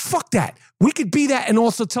 Fuck that. We could be that and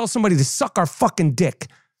also tell somebody to suck our fucking dick.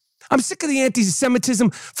 I'm sick of the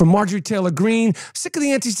anti-Semitism from Marjorie Taylor Greene. I'm sick of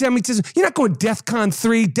the anti-Semitism. You're not going DEFCON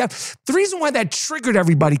 3. The reason why that triggered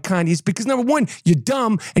everybody, Kanye, is because number one, you're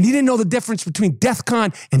dumb and you didn't know the difference between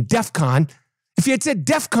DEFCON and DEFCON. If you had said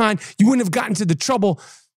DEFCON, you wouldn't have gotten to the trouble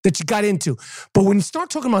that you got into. But when you start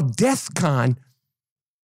talking about DEFCON,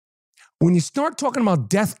 when you start talking about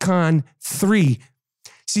DEFCON 3,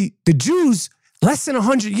 see, the Jews, less than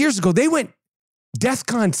 100 years ago, they went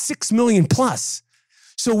DEFCON 6 million plus.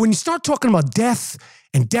 So when you start talking about death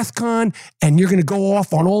and DEFCON and you're going to go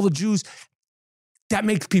off on all the Jews, that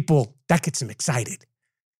gets them excited.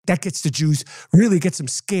 That gets the Jews, really gets them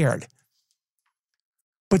scared.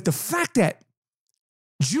 But the fact that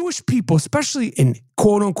Jewish people, especially in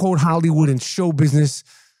quote unquote Hollywood and show business,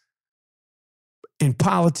 in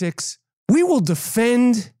politics, we will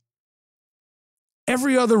defend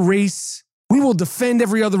every other race. We will defend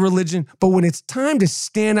every other religion. But when it's time to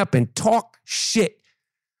stand up and talk shit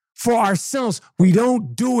for ourselves, we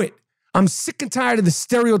don't do it. I'm sick and tired of the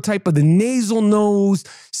stereotype of the nasal nose,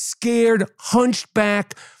 scared,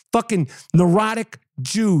 hunchback, fucking neurotic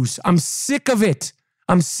Jews. I'm sick of it.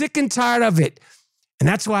 I'm sick and tired of it. And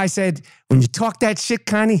that's why I said, when you talk that shit,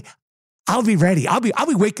 Connie, I'll be ready. I'll be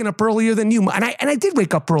waking up earlier than you. And I did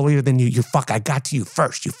wake up earlier than you. You fuck. I got to you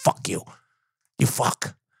first. You fuck. You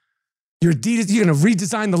fuck. Your Adidas, you're going to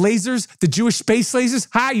redesign the lasers, the Jewish space lasers?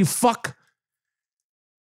 Hi, you fuck.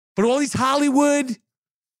 But all these Hollywood,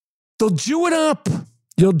 they'll Jew it up.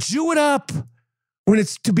 You'll Jew it up when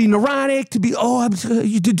it's to be neurotic, to be,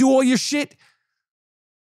 you to do all your shit.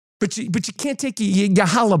 But you can't take your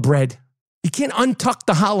challah bread. You can't untuck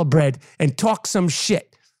the challah bread and talk some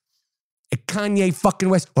shit at Kanye fucking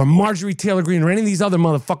West or Marjorie Taylor Greene or any of these other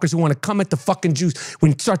motherfuckers who want to come at the fucking Jews.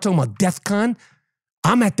 When you start talking about DEFCON,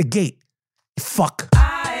 I'm at the gate. You fuck.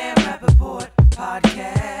 I Am Rappaport Podcast.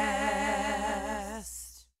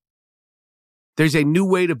 There's a new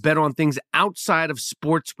way to bet on things outside of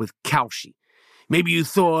sports with Kalshi. Maybe you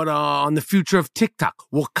thought on the future of TikTok.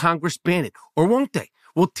 Will Congress ban it? Or won't they?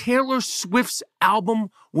 Will Taylor Swift's album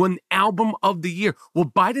win Album of the Year? Will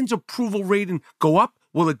Biden's approval rating go up?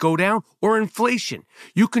 Will it go down? Or inflation?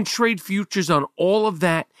 You can trade futures on all of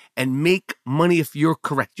that and make money if you're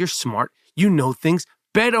correct. You're smart. You know things.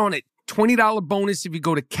 Bet on it. $20 bonus if you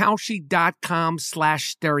go to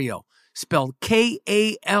Kalshi.com/stereo. Spelled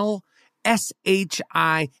KALSHI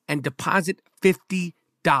and deposit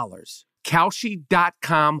 $50.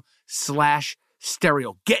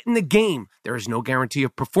 Kalshi.com/stereo. Get in the game. There is no guarantee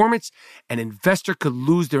of performance. An investor could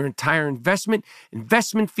lose their entire investment.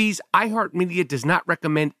 Investment fees. iHeartMedia does not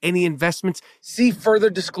recommend any investments. See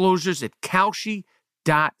further disclosures at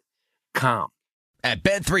Kalshi.com. At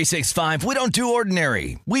Bet365, we don't do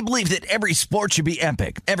ordinary. We believe that every sport should be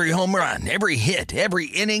epic. Every home run, every hit, every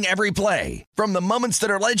inning, every play. From the moments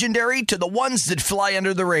that are legendary to the ones that fly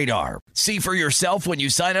under the radar. See for yourself when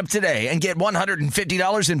you sign up today and get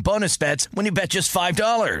 $150 in bonus bets when you bet just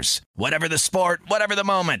 $5. Whatever the sport, whatever the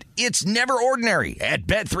moment, it's never ordinary at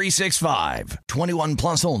Bet365. 21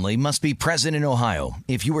 plus only. Must be present in Ohio.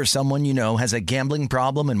 If you or someone you know has a gambling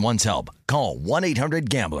problem and wants help, call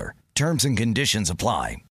 1-800-GAMBLER. Terms and conditions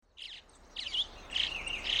apply.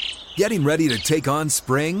 Getting ready to take on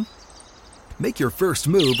spring? Make your first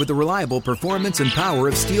move with the reliable performance and power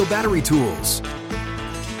of Steel battery tools.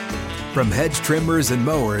 From hedge trimmers and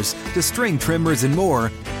mowers to string trimmers and more,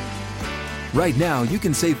 right now you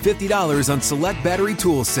can save $50 on select battery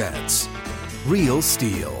tool sets. Real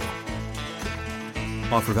Steel.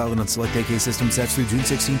 Offer valid on select AK system sets through June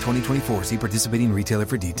 16, 2024. See participating retailer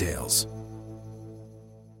for details.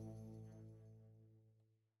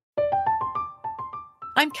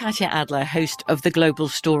 I'm Katya Adler, host of The Global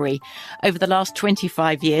Story. Over the last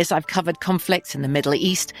 25 years, I've covered conflicts in the Middle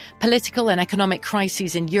East, political and economic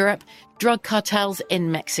crises in Europe, drug cartels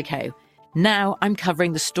in Mexico. Now I'm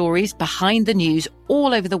covering the stories behind the news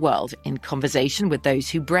all over the world in conversation with those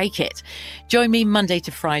who break it. Join me Monday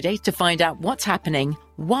to Friday to find out what's happening,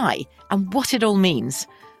 why, and what it all means.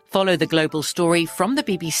 Follow The Global Story from the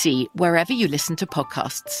BBC wherever you listen to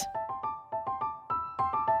podcasts.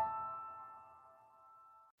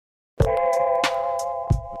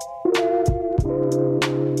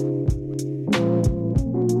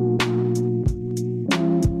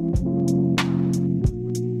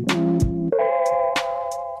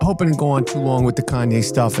 I hope I didn't go on too long with the Kanye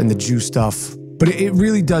stuff and the Jew stuff, but it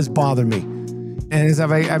really does bother me. And as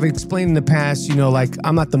I've explained in the past, you know, like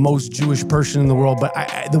I'm not the most Jewish person in the world, but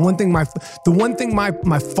the one thing my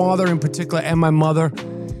father in particular and my mother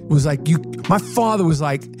was like, my father was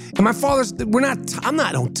like, and my father's, I'm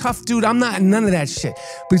not no tough dude. I'm not none of that shit.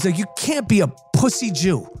 But he's like, you can't be a pussy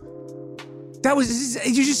Jew.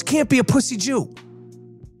 You just can't be a pussy Jew.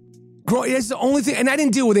 That's the only thing. And I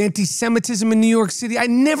didn't deal with anti-Semitism in New York City. I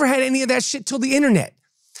never had any of that shit till the internet.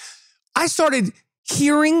 I started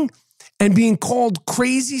hearing and being called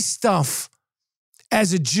crazy stuff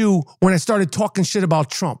as a Jew when I started talking shit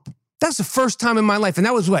about Trump. That's the first time in my life. And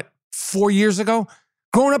that was 4 years ago?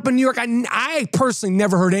 Growing up in New York, I personally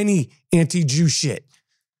never heard any anti-Jew shit.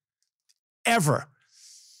 Ever.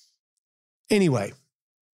 Anyway.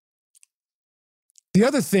 The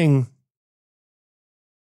other thing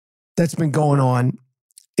that's been going on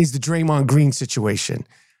is the Draymond Green situation,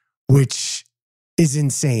 which is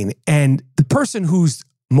insane. And the person who's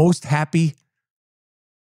most happy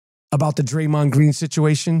about the Draymond Green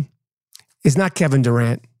situation is not Kevin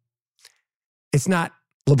Durant. It's not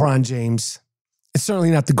LeBron James. It's certainly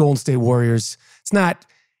not the Golden State Warriors. It's not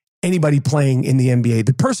anybody playing in the NBA.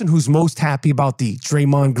 The person who's most happy about the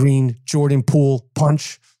Draymond Green, Jordan Poole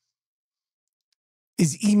punch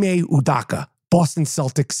is Ime Udoka, Boston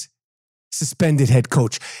Celtics suspended head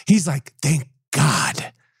coach. He's like, thank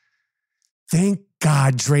God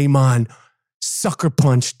Draymond sucker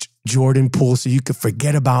punched Jordan Poole so you could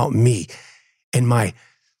forget about me and my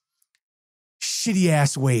shitty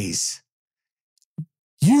ass ways.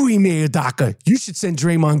 You, Ime Udoka, you should send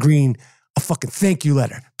Draymond Green a fucking thank you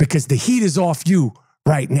letter because the heat is off you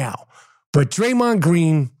right now. But Draymond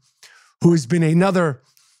Green, who has been another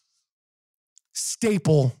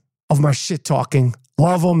staple of my shit talking,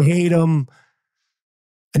 love him, hate him,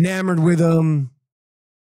 enamored with him,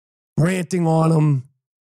 ranting on him.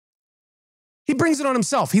 He brings it on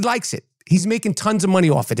himself. He likes it. He's making tons of money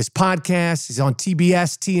off it. His podcast, he's on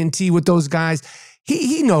TBS, TNT with those guys.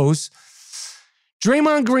 He knows.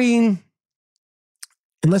 Draymond Green,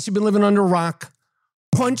 unless you've been living under a rock,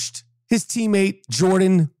 punched his teammate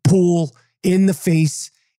Jordan Poole in the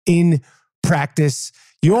face in practice.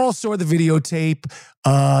 You all saw the videotape.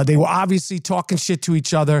 They were obviously talking shit to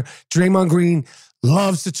each other. Draymond Green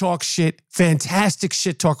loves to talk shit. Fantastic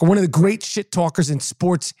shit talker. One of the great shit talkers in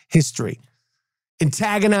sports history.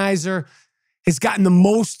 Antagonizer. Has gotten the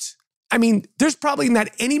most. I mean, there's certainly not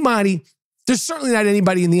anybody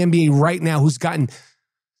in the NBA right now who's gotten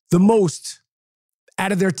the most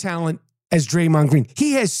out of their talent as Draymond Green.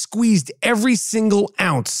 He has squeezed every single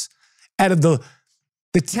ounce out of the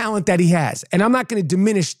talent that he has. And I'm not going to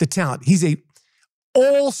diminish the talent. He's a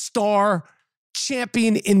all-star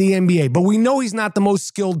champion in the NBA. But we know he's not the most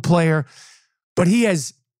skilled player. But he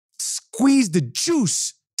has squeezed the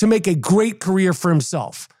juice to make a great career for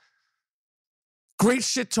himself. Great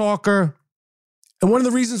shit talker. And one of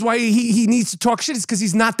the reasons why he needs to talk shit is because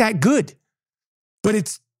he's not that good. But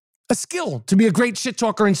it's a skill to be a great shit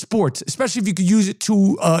talker in sports, especially if you could use it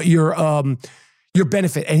to your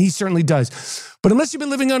benefit. And he certainly does. But unless you've been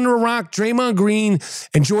living under a rock, Draymond Green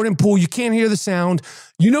and Jordan Poole, you can't hear the sound.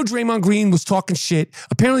 You know Draymond Green was talking shit.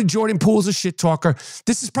 Apparently Jordan Poole's a shit talker.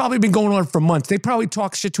 This has probably been going on for months. They probably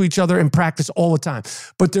talk shit to each other in practice all the time.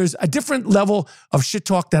 But there's a different level of shit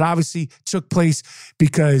talk that obviously took place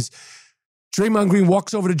because Draymond Green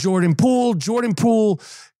walks over to Jordan Poole.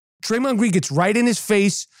 Draymond Green gets right in his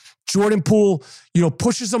face. Jordan Poole,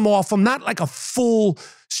 pushes him off him. Not like a full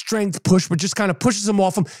strength push, but just kind of pushes him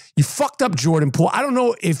off him. You fucked up, Jordan Poole. I don't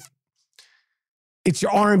know if it's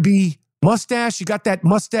your R&B mustache. You got that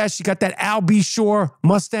mustache. You got that Al B. Shore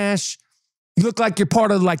mustache. You look like you're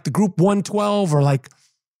part of like the group 112 or like,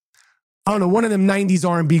 I don't know, one of them 90s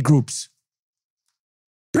R&B groups.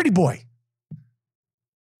 Pretty boy.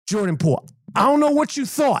 Jordan Poole. I don't know what you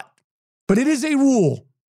thought, but it is a rule.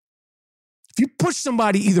 If you push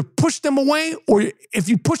somebody, either push them away or if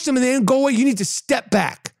you push them and they don't go away, you need to step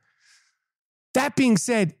back. That being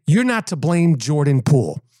said, you're not to blame Jordan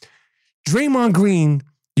Poole. Draymond Green,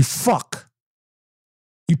 you fuck.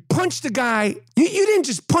 You punched the guy. You didn't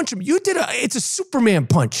just punch him. It's a Superman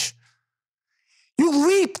punch. You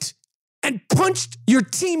leaped and punched your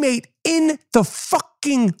teammate in the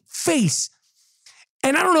fucking face.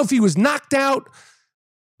 And I don't know if he was knocked out,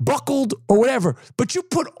 buckled, or whatever, but you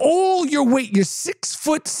put all your weight, you're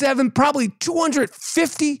 6'7", probably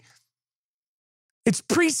 250. It's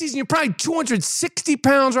preseason, you're probably 260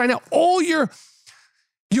 pounds right now. All your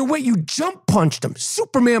weight, you jump punched him.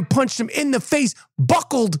 Superman punched him in the face,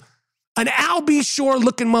 buckled an Al B. Shore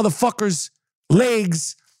looking motherfucker's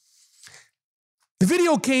legs. The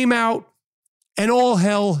video came out and all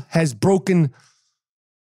hell has broken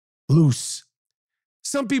loose.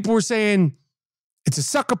 Some people were saying it's a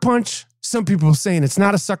sucker punch. Some people are saying it's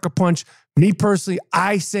not a sucker punch. Me personally,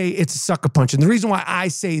 I say it's a sucker punch. And the reason why I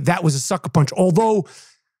say that was a sucker punch, although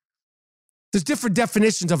there's different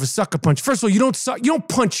definitions of a sucker punch. First of all, you don't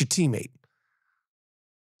punch your teammate.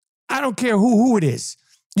 I don't care who it is.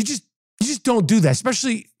 You just don't do that,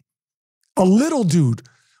 especially a little dude.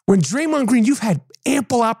 When Draymond Green, you've had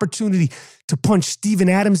ample opportunity to punch Steven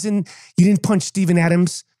Adams in. You didn't punch Steven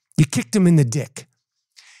Adams. You kicked him in the dick.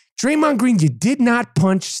 Draymond Green, you did not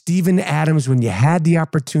punch Steven Adams when you had the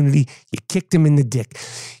opportunity. You kicked him in the dick.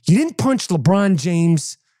 You didn't punch LeBron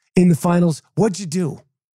James in the finals. What'd you do?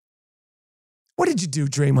 What did you do,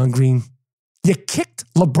 Draymond Green? You kicked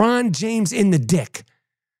LeBron James in the dick.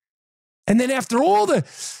 And then after all the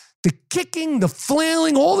kicking, the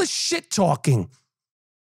flailing, all the shit talking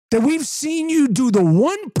that we've seen you do, the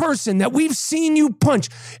one person that we've seen you punch,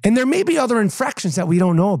 and there may be other infractions that we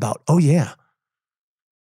don't know about. Oh, yeah.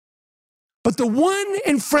 But the one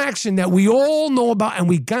infraction that we all know about and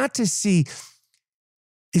we got to see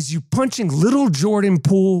is you punching little Jordan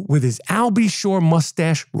Poole with his Al B. Shore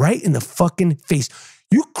mustache right in the fucking face.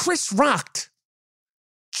 You Chris rocked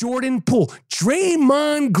Jordan Poole.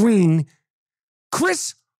 Draymond Green,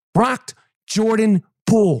 Chris rocked Jordan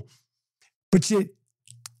Poole. But you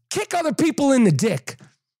kick other people in the dick.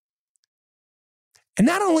 And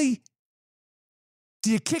not only do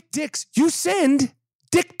you kick dicks, you send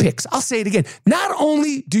dick pics. I'll say it again. Not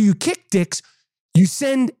only do you kick dicks, you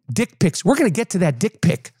send dick pics. We're going to get to that dick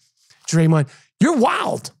pic, Draymond. You're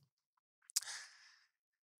wild.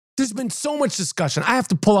 There's been so much discussion. I have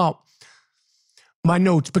to pull out my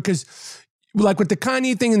notes because like with the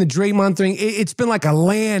Kanye thing and the Draymond thing, it's been like a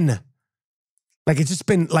land. Like it's just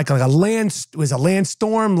been like a land, was a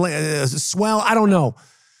landstorm, a swell. I don't know.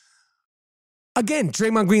 Again,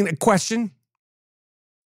 Draymond Green, a question.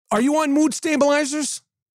 Are you on mood stabilizers?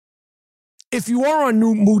 If you are on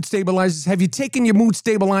new mood stabilizers, have you taken your mood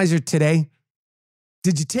stabilizer today?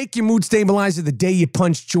 Did you take your mood stabilizer the day you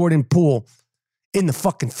punched Jordan Poole in the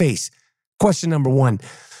fucking face? Question number one.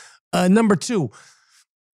 Number two,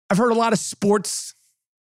 I've heard a lot of sports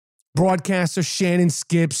broadcasters, Shannon,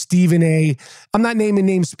 Skip, Stephen A. I'm not naming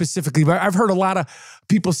names specifically, but I've heard a lot of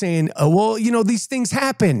people saying, well, these things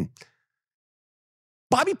happen.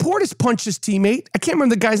 Bobby Portis punched his teammate. I can't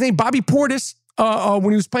remember the guy's name. Bobby Portis,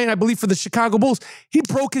 when he was playing, I believe, for the Chicago Bulls, he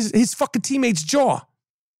broke his fucking teammate's jaw.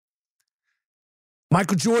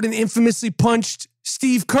 Michael Jordan infamously punched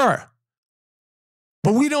Steve Kerr.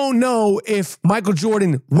 But we don't know if Michael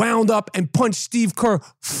Jordan wound up and punched Steve Kerr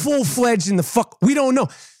full-fledged in the fuck. We don't know.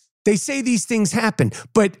 They say these things happen,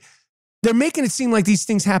 but they're making it seem like these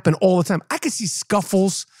things happen all the time. I could see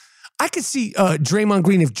scuffles. I could see Draymond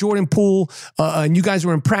Green, if Jordan Poole and you guys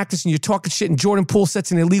were in practice and you're talking shit and Jordan Poole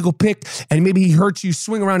sets an illegal pick and maybe he hurts you,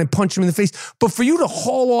 swing around and punch him in the face. But for you to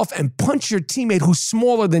haul off and punch your teammate who's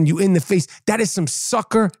smaller than you in the face, that is some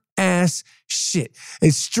sucker ass shit.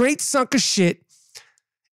 It's straight sucker shit.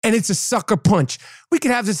 And it's a sucker punch. We could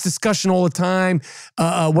have this discussion all the time,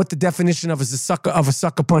 what the definition of is a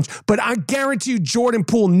sucker punch. But I guarantee you Jordan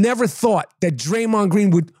Poole never thought that Draymond Green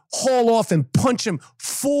would haul off and punch him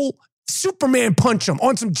full Superman punch him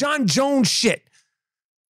on some John Jones shit.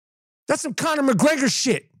 That's some Conor McGregor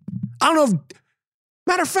shit. I don't know.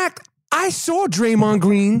 Matter of fact, I saw Draymond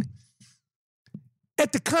Green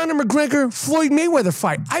at the Conor McGregor Floyd Mayweather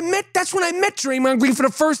fight. That's when I met Draymond Green for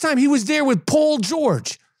the first time. He was there with Paul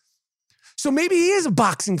George. So maybe he is a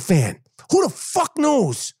boxing fan. Who the fuck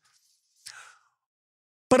knows?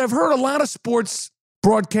 But I've heard a lot of sports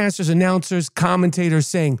broadcasters, announcers, commentators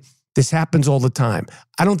saying this happens all the time.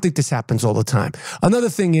 I don't think this happens all the time. Another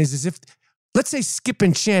thing is if, let's say Skip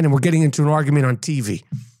and Shannon were getting into an argument on TV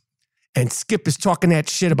and Skip is talking that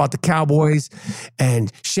shit about the Cowboys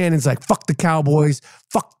and Shannon's like, fuck the Cowboys,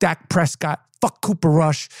 fuck Dak Prescott, fuck Cooper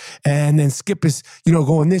Rush. And then Skip is,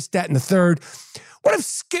 going this, that, and the third. What if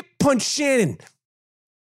Skip punched Shannon?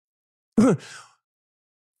 What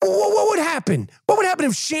would happen? What would happen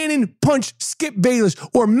if Shannon punched Skip Bayless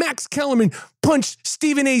or Max Kellerman punched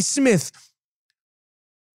Stephen A. Smith?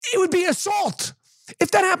 It would be assault.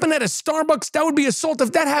 If that happened at a Starbucks, that would be assault.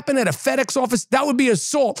 If that happened at a FedEx office, that would be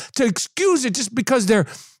assault. To excuse it just because they're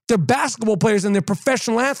basketball players and they're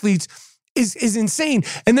professional athletes is insane.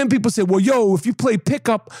 And then people say, well, if you play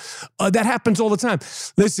pickup, that happens all the time.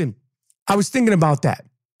 Listen, I was thinking about that.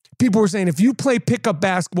 People were saying, if you play pickup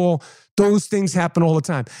basketball, those things happen all the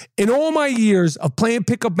time. In all my years of playing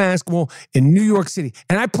pickup basketball in New York City,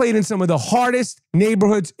 and I played in some of the hardest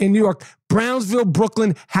neighborhoods in New York, Brownsville,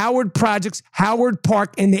 Brooklyn, Howard Projects, Howard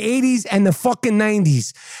Park, in the 80s and the fucking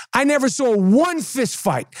 90s. I never saw one fist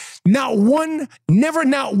fight. Not one.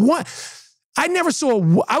 I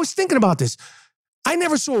was thinking about this. I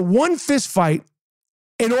never saw one fist fight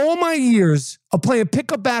in all my years of playing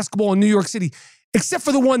pickup basketball in New York City, except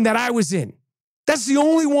for the one that I was in. That's the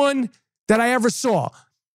only one that I ever saw.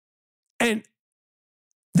 And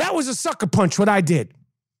that was a sucker punch, what I did.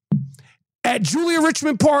 At Julia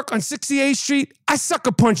Richmond Park on 68th Street, I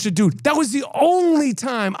sucker punched a dude. That was the only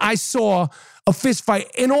time I saw a fist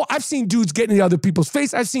fight. I've seen dudes get into other people's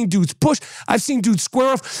face. I've seen dudes push. I've seen dudes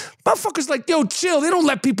square off. Motherfuckers like, yo, chill. They don't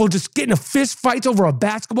let people just get in a fist fight over a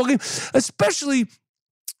basketball game, especially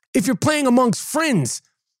if you're playing amongst friends.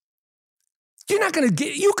 You're not going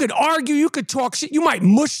to you could argue, you could talk shit. You might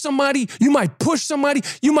mush somebody. You might push somebody.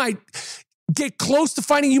 You might get close to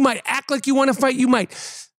fighting. You might act like you want to fight. You might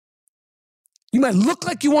look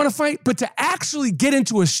like you want to fight. But to actually get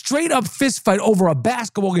into a straight up fist fight over a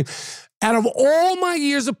basketball game, out of all my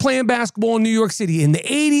years of playing basketball in New York City, in the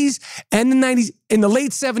 80s and the 90s, in the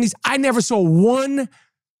late 70s, I never saw one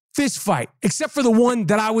fist fight except for the one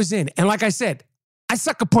that I was in. And like I said, I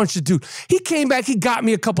sucker punched a dude. He came back, he got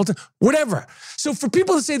me a couple times, whatever. So for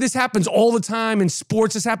people to say this happens all the time in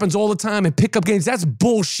sports, this happens all the time in pickup games, that's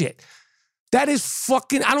bullshit. That is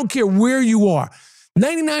fucking, I don't care where you are.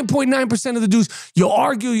 99.9% of the dudes, you'll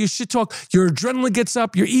argue, you shit talk, your adrenaline gets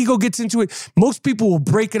up, your ego gets into it. Most people will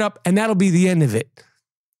break it up and that'll be the end of it.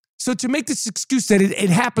 So to make this excuse that it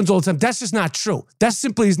happens all the time, that's just not true. That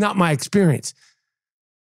simply is not my experience.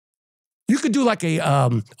 You could do like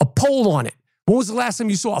a poll on it. When was the last time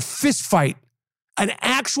you saw a fist fight, an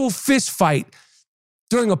actual fist fight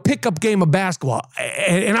during a pickup game of basketball?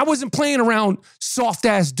 And I wasn't playing around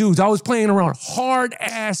soft-ass dudes. I was playing around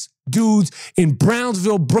hard-ass dudes in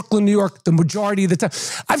Brownsville, Brooklyn, New York, the majority of the time.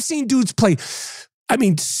 I've seen dudes play,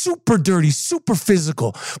 super dirty, super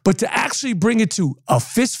physical. But to actually bring it to a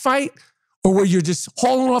fist fight or where you're just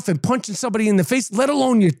hauling off and punching somebody in the face, let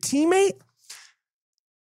alone your teammate,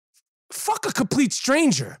 fuck a complete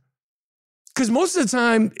stranger. Because most of the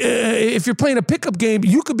time, if you're playing a pickup game,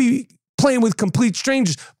 you could be playing with complete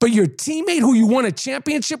strangers, but your teammate who you won a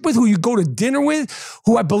championship with, who you go to dinner with,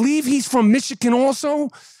 who I believe he's from Michigan also,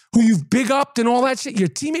 who you've big upped and all that shit, your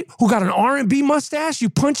teammate who got an R&B mustache, you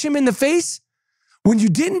punch him in the face? When you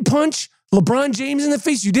didn't punch LeBron James in the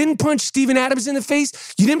face, you didn't punch Steven Adams in the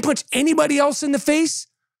face, you didn't punch anybody else in the face?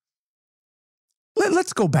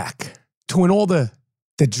 Let's go back to when all the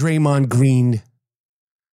Draymond Green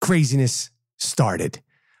craziness started.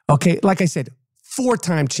 Okay, like I said,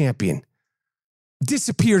 4-time champion.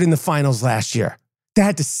 Disappeared in the finals last year. They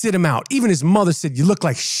had to sit him out. Even his mother said, you look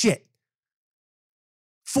like shit.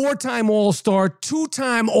 4-time All-Star,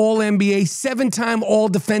 2-time All-NBA, 7-time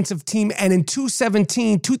All-Defensive Team, and in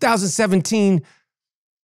 2017,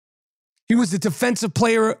 he was the Defensive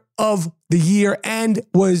Player of the Year and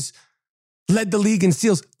led the league in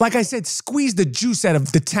steals. Like I said, squeezed the juice out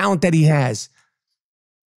of the talent that he has.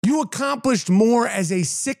 You accomplished more as a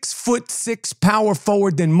 6'6" power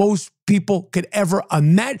forward than most people could ever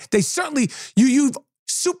imagine. They certainly, you've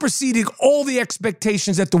superseded all the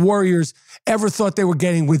expectations that the Warriors ever thought they were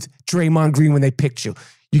getting with Draymond Green when they picked you.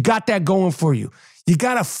 You got that going for you. You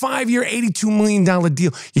got a 5-year, $82 million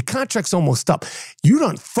deal. Your contract's almost up. You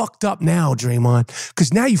done fucked up now, Draymond,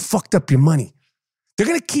 because now you fucked up your money. They're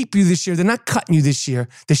going to keep you this year. They're not cutting you this year.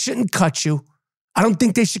 They shouldn't cut you. I don't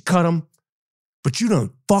think they should cut him. But you done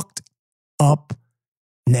fucked up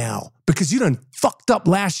now because you done fucked up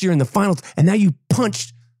last year in the finals and now you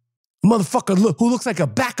punched a motherfucker who looks like a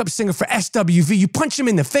backup singer for SWV. You punch him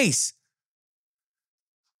in the face.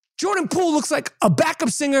 Jordan Poole looks like a backup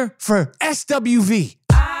singer for SWV.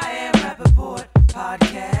 I Am Rappaport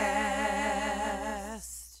Podcast.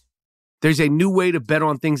 There's a new way to bet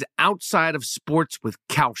on things outside of sports with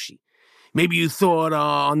Kalshi. Maybe you thought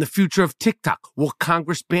on the future of TikTok. Will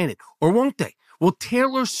Congress ban it? Or won't they? Will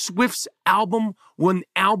Taylor Swift's album win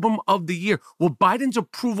Album of the Year? Will Biden's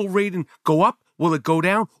approval rating go up? Will it go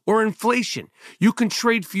down? Or inflation? You can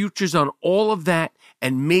trade futures on all of that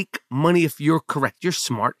and make money if you're correct. You're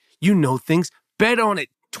smart. You know things. Bet on it.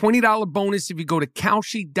 $20 bonus if you go to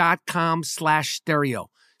Kalshi.com/stereo.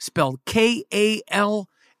 Spelled Kalshi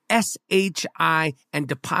and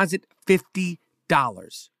deposit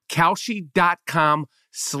 $50.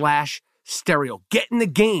 Kalshi.com/stereo. Get in the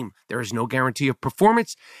game. There is no guarantee of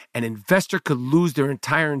performance. An investor could lose their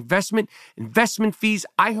entire investment. Investment fees.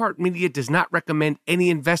 iHeartMedia does not recommend any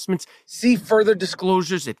investments. See further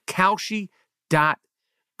disclosures at Kalshi.com.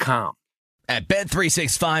 At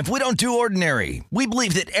Bet365, we don't do ordinary. We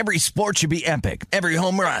believe that every sport should be epic. Every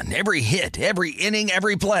home run, every hit, every inning,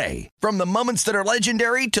 every play. From the moments that are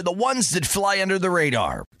legendary to the ones that fly under the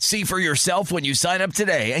radar. See for yourself when you sign up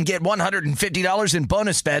today and get $150 in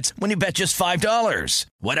bonus bets when you bet just $5.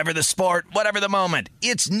 Whatever the sport, whatever the moment,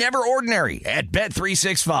 it's never ordinary at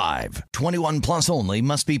Bet365. 21 plus only.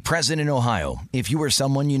 Must be present in Ohio. If you or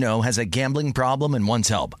someone you know has a gambling problem and wants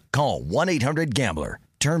help, call 1-800-GAMBLER.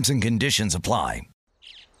 Terms and conditions apply.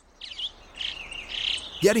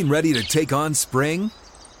 Getting ready to take on spring?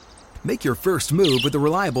 Make your first move with the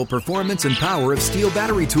reliable performance and power of Steel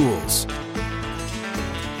battery tools.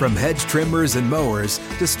 From hedge trimmers and mowers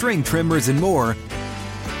to string trimmers and more,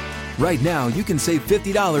 right now you can save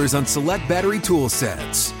 $50 on select battery tool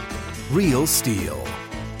sets. Real Steel.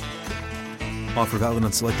 Offer valid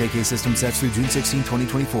on select AK system sets through June 16,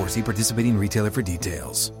 2024. See participating retailer for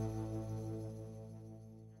details.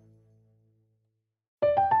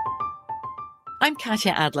 I'm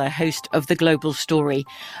Katya Adler, host of The Global Story.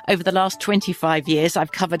 Over the last 25 years,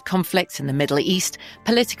 I've covered conflicts in the Middle East,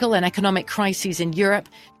 political and economic crises in Europe,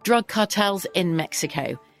 drug cartels in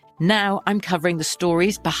Mexico. Now I'm covering the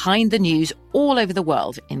stories behind the news all over the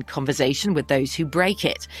world in conversation with those who break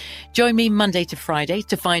it. Join me Monday to Friday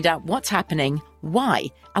to find out what's happening, why,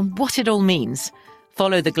 and what it all means.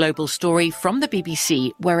 Follow The Global Story from the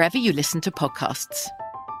BBC wherever you listen to podcasts.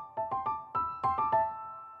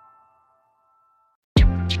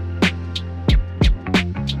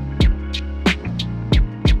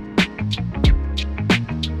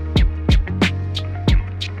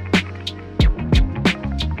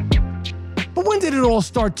 When did it all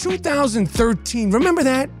start? 2013. Remember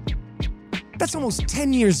that? That's almost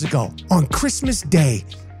 10 years ago on Christmas Day.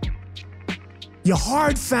 You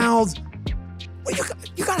hard fouled. Well,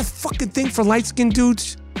 you got a fucking thing for light-skinned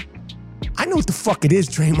dudes? I know what the fuck it is,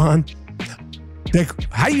 Draymond. Like,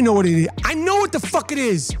 how do you know what it is? I know what the fuck it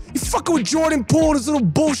is. You fucking with Jordan Poole and his little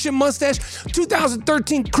bullshit mustache.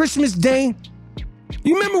 2013 Christmas Day.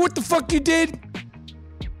 You remember what the fuck you did?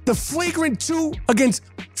 The flagrant 2 against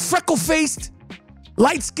freckle-faced,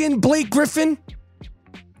 light-skinned Blake Griffin.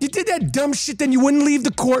 You did that dumb shit, then you wouldn't leave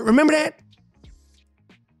the court. Remember that?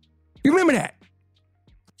 You remember that?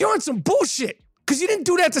 You're on some bullshit. Because you didn't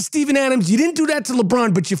do that to Steven Adams. You didn't do that to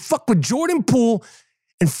LeBron. But you fuck with Jordan Poole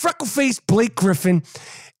and freckle-faced Blake Griffin.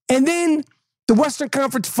 And then the Western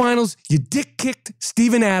Conference Finals, you dick-kicked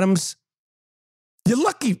Steven Adams. You're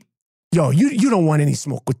lucky. Yo, you don't want any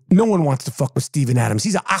smoke with. No one wants to fuck with Steven Adams.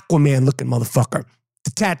 He's an Aquaman-looking motherfucker.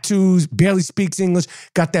 The tattoos, barely speaks English,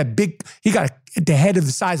 got that big, he got the head of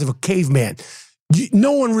the size of a caveman.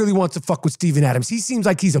 No one really wants to fuck with Steven Adams. He seems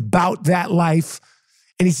like he's about that life,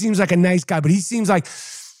 and he seems like a nice guy, but he seems like,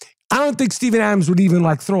 I don't think Steven Adams would even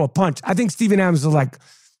like throw a punch. I think Steven Adams is like,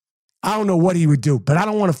 I don't know what he would do, but I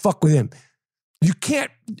don't want to fuck with him. You can't,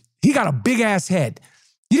 he got a big-ass head.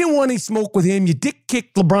 You didn't want any smoke with him. You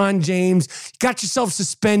dick-kicked LeBron James. You got yourself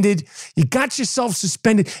suspended.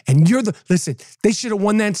 And listen, they should have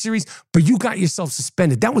won that series, but you got yourself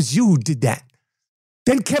suspended. That was you who did that.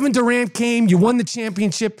 Then Kevin Durant came, you won the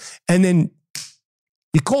championship, and then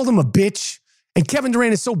you called him a bitch. And Kevin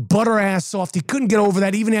Durant is so butter-ass soft, he couldn't get over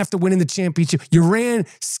that even after winning the championship. You ran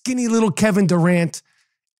skinny little Kevin Durant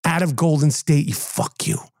out of Golden State. Fuck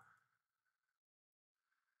you.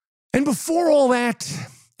 And before all that,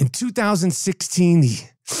 in 2016,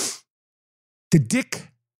 the dick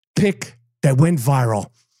pic that went viral,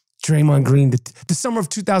 Draymond Green, the summer of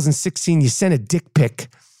 2016, you sent a dick pic,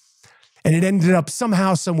 and it ended up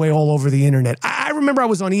somehow, some way all over the internet. I remember I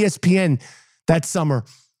was on ESPN that summer,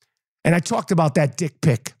 and I talked about that dick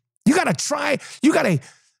pic. You got a tricolor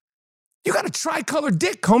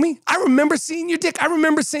dick, homie. I remember seeing your dick. I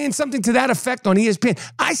remember saying something to that effect on ESPN.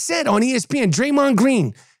 I said on ESPN, Draymond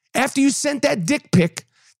Green, after you sent that dick pic,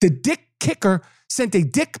 the dick kicker sent a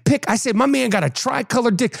dick pic. I said, my man got a tricolor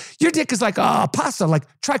dick. Your dick is like a pasta, like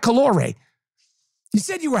tricolore. You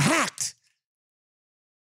said you were hacked.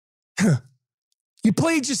 You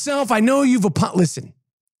played yourself. I know you've listen,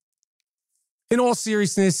 in all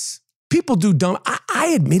seriousness, people do dumb.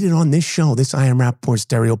 I admitted on this show, this I Am Rapaport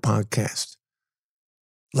Stereo podcast,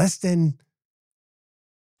 less than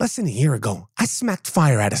a year ago, I smacked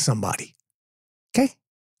fire out of somebody. Okay?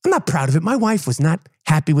 I'm not proud of it. My wife was not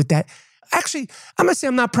happy with that. Actually, I'm going to say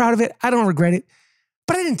I'm not proud of it. I don't regret it.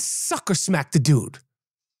 But I didn't sucker smack the dude.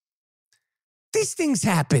 These things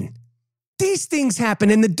happen.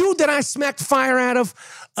 And the dude that I smacked fire out of,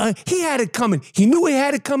 he had it coming. He knew he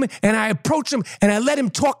had it coming, and I approached him, and I let him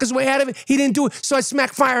talk his way out of it. He didn't do it, so I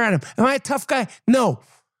smacked fire at him. Am I a tough guy? No.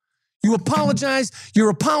 You apologized. Your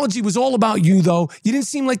apology was all about you, though. You didn't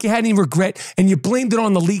seem like you had any regret, and you blamed it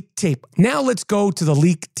on the leaked tape. Now let's go to the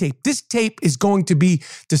leaked tape. This tape is going to be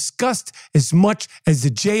discussed as much as the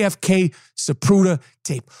JFK Zapruder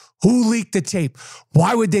tape. Who leaked the tape?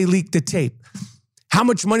 Why would they leak the tape? How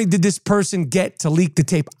much money did this person get to leak the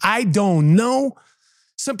tape? I don't know.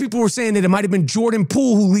 Some people were saying that it might have been Jordan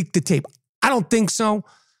Poole who leaked the tape. I don't think so.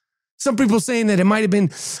 Some people saying that it might have been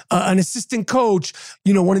an assistant coach,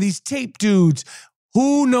 one of these tape dudes.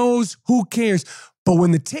 Who knows? Who cares? But when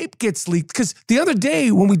the tape gets leaked, because the other day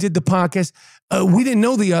when we did the podcast, we didn't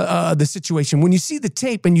know the situation. When you see the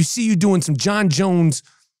tape and you see you doing some John Jones,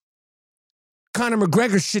 Conor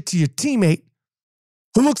McGregor shit to your teammate,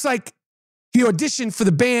 who looks like he auditioned for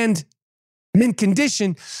the band Mint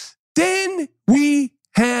Condition, then we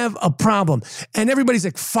have a problem. And everybody's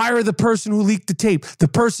like, fire the person who leaked the tape. The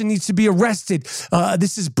person needs to be arrested.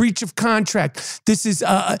 This is breach of contract. This is,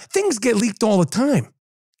 things get leaked all the time.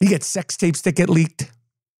 You get sex tapes that get leaked.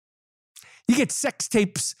 You get sex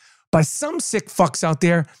tapes by some sick fucks out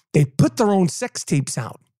there. They put their own sex tapes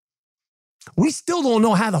out. We still don't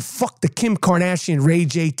know how the fuck the Kim Kardashian Ray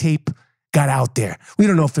J tape got out there. We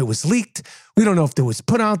don't know if it was leaked. We don't know if it was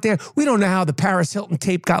put out there. We don't know how the Paris Hilton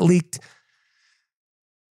tape got leaked.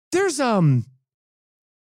 There's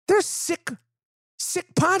sick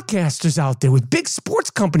podcasters out there with big sports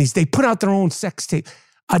companies. They put out their own sex tape.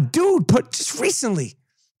 A dude just recently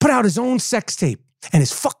put out his own sex tape, and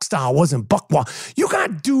his fuck style wasn't buck wild. You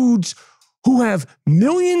got dudes who have $1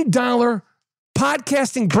 million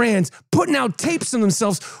podcasting brands putting out tapes of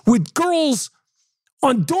themselves with girls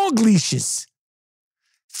on dog leashes.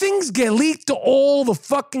 Things get leaked all the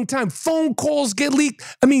fucking time. Phone calls get leaked.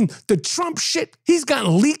 I mean, the Trump shit, he's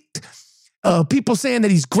gotten leaked. People saying that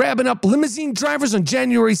he's grabbing up limousine drivers on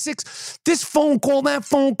January 6th. This phone call, that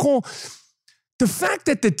phone call. The fact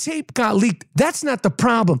that the tape got leaked, that's not the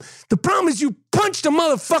problem. The problem is you punched a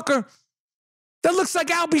motherfucker that looks like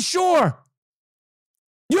Albie Shore.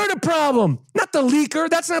 You're the problem, not the leaker.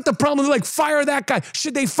 That's not the problem. They're like, fire that guy.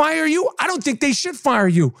 Should they fire you? I don't think they should fire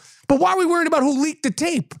you. But why are we worried about who leaked the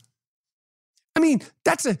tape? I mean,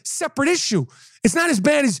 that's a separate issue. It's not as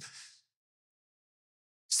bad as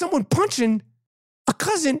someone punching a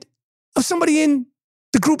cousin of somebody in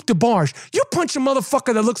The group DeBarge. You punch a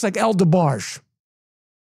motherfucker that looks like El DeBarge.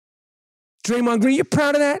 Draymond Green, you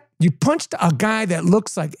proud of that? You punched a guy that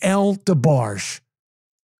looks like El DeBarge.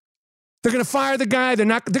 They're going to fire the guy. They're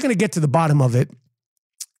going to get to the bottom of it.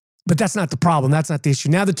 But that's not the problem. That's not the issue.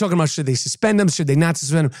 Now they're talking about should they suspend him? Should they not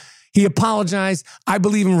suspend him? He apologized. I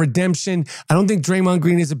believe in redemption. I don't think Draymond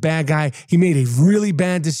Green is a bad guy. He made a really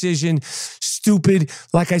bad decision. Stupid,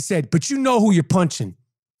 like I said. But you know who you're punching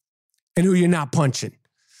and who you're not punching.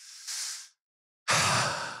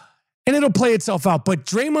 And it'll play itself out. But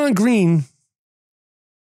Draymond Green,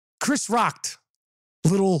 Chris rocked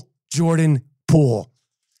little Jordan Poole.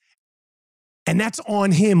 And that's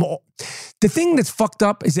on him. The thing that's fucked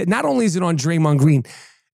up is that not only is it on Draymond Green,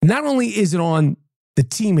 not only is it on the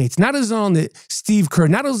teammates, not only is it on the Steve Kerr,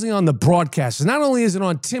 not only is it on the broadcasters, not only is it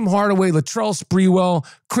on Tim Hardaway, Latrell Sprewell,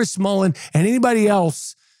 Chris Mullin, and anybody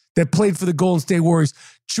else that played for the Golden State Warriors.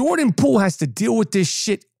 Jordan Poole has to deal with this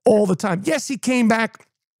shit all the time. Yes, he came back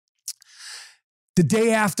the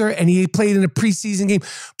day after and he played in a preseason game,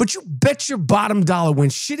 but you bet your bottom dollar when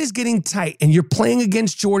shit is getting tight and you're playing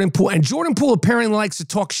against Jordan Poole, and Jordan Poole apparently likes to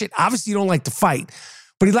talk shit. Obviously, you don't like to fight,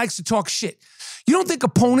 but he likes to talk shit. You don't think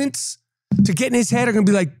opponents to get in his head are going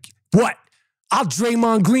to be like, what? I'll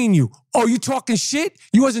Draymond Green you. Oh, you talking shit?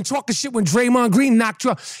 You wasn't talking shit when Draymond Green knocked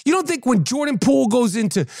you out. You don't think when Jordan Poole goes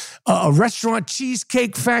into a restaurant,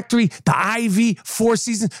 Cheesecake Factory, the Ivy, Four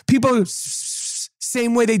Seasons, people are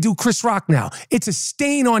same way they do Chris Rock now. It's a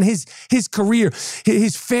stain on his career,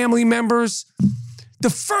 his family members. The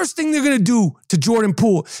first thing they're going to do to Jordan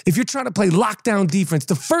Poole, if you're trying to play lockdown defense,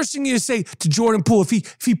 the first thing you're going to say to Jordan Poole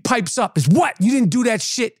if he pipes up is, what? You didn't do that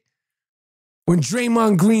shit when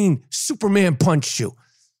Draymond Green Superman punched you.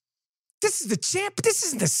 This is the champ. This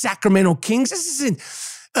isn't the Sacramento Kings. This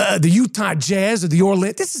isn't the Utah Jazz or the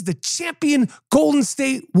Orlando. This is the champion Golden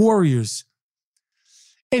State Warriors.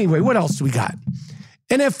 Anyway, what else do we got?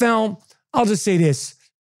 NFL, I'll just say this.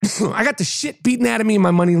 I got the shit beaten out of me in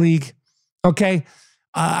my money league, okay?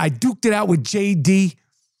 I duked it out with JD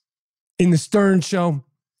in the Stern Show.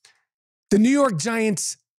 The New York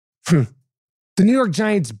Giants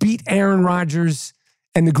beat Aaron Rodgers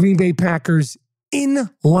and the Green Bay Packers in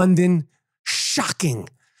London. Shocking.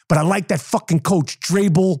 But I like that fucking coach,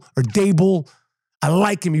 Dable. I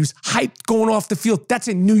like him. He was hyped going off the field. That's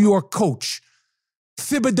a New York coach.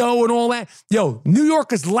 Thibodeau and all that. Yo, New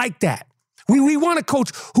Yorkers like that. We want a coach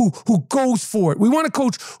who goes for it. We want a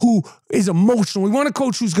coach who is emotional. We want a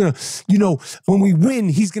coach who's going to, when we win,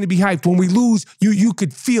 he's going to be hyped. When we lose, you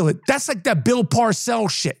could feel it. That's like that Bill Parcells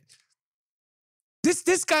shit.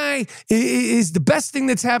 This guy is the best thing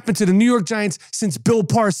that's happened to the New York Giants since Bill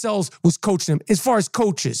Parcells was coaching them, as far as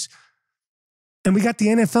coaches. And we got the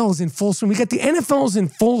NFLs in full swing. We got the NFLs in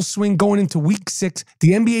full swing going into week 6. The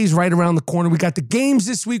NBA's right around the corner. We got the games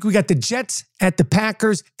this week. We got the Jets at the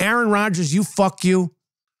Packers. Aaron Rodgers, you fuck you.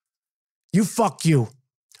 You fuck you.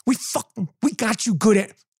 We got you good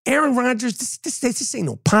at Aaron Rodgers. This ain't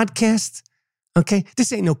no podcast, okay?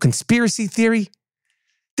 This ain't no conspiracy theory.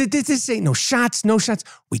 This ain't no shots.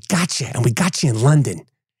 We got you, and we got you in London,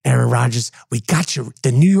 Aaron Rodgers. We got you.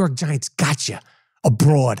 The New York Giants got you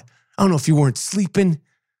abroad. I don't know if you weren't sleeping,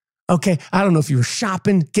 okay? I don't know if you were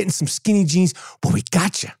shopping, getting some skinny jeans, but we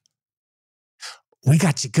got you. We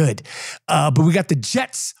got you good. But we got the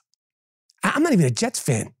Jets. I'm not even a Jets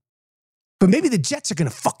fan, but maybe the Jets are going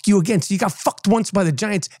to fuck you again. So you got fucked once by the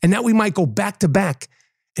Giants, and now we might go back-to-back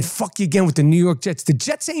and fuck you again with the New York Jets. The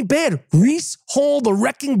Jets ain't bad. Reese Hall, the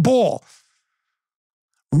wrecking ball.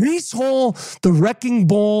 Reese Hall, the wrecking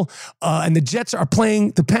ball. And the Jets are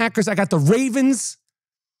playing the Packers. I got the Ravens.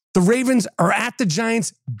 The Ravens are at the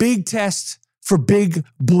Giants. Big test for Big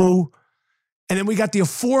Blue. And then we got the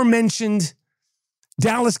aforementioned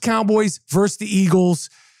Dallas Cowboys versus the Eagles.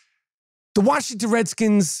 The Washington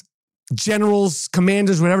Redskins, Generals,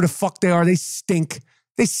 Commanders, whatever the fuck they are, they stink.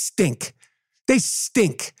 They stink. They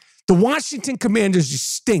stink. The Washington Commanders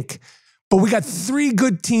just stink. But we got 3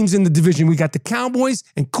 good teams in the division. We got the Cowboys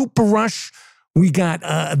and Cooper Rush. We got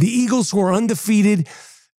the Eagles, who are undefeated.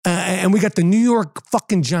 And we got the New York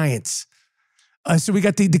fucking Giants. So we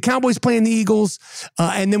got the Cowboys playing the Eagles.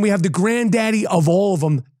 And then we have the granddaddy of all of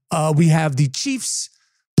them. We have the Chiefs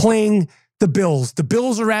playing the Bills. The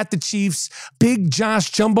Bills are at the Chiefs. Big Josh,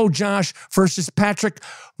 Jumbo Josh versus Patrick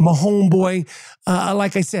Mahomes.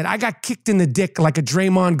 Like I said, I got kicked in the dick like a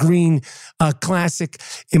Draymond Green classic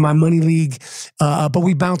in my money league. But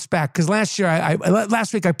we bounced back because last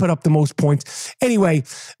week I put up the most points. Anyway,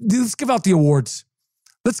 let's give out the awards.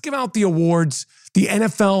 Let's give out the awards. The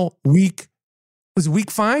NFL week, was it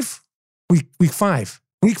week 5? Week 5.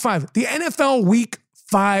 The NFL week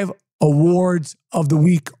 5 awards of the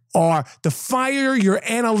week are the Fire Your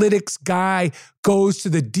Analytics guy goes to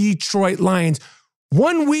the Detroit Lions.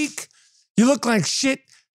 1 week, you look like shit.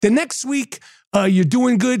 The next week, you're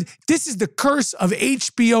doing good. This is the curse of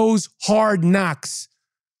HBO's Hard Knocks.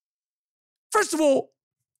 First of all,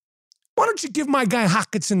 why don't you give my guy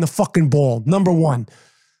Hockenson the fucking ball, number one?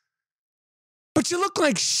 But you look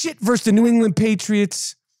like shit versus the New England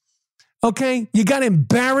Patriots. Okay? You got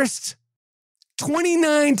embarrassed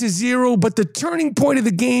 29-0, but the turning point of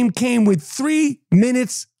the game came with 3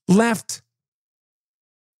 minutes left.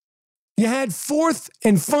 You had 4th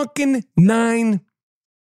and fucking 9.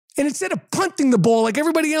 And instead of punting the ball like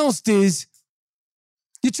everybody else did,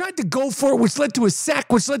 you tried to go for it, which led to a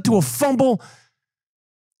sack, which led to a fumble.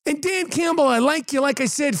 And Dan Campbell, I like you. Like I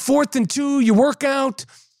said, 4th and 2, you work out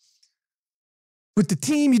with the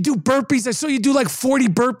team. You do burpees. I saw you do like 40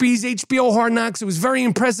 burpees, HBO Hard Knocks. It was very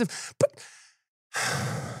impressive. But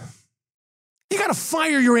you got to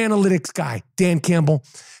fire your analytics guy, Dan Campbell,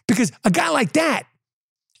 because a guy like that,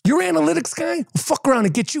 your analytics guy, will fuck around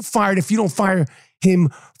and get you fired if you don't fire him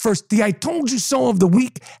first. The I told you so of the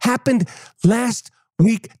week happened last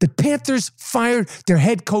week. The Panthers fired their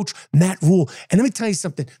head coach, Matt Rule. And let me tell you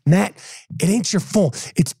something, Matt, it ain't your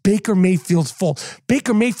fault. It's Baker Mayfield's fault.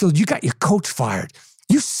 Baker Mayfield, you got your coach fired.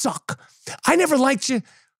 You suck. I never liked you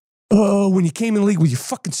when you came in the league with your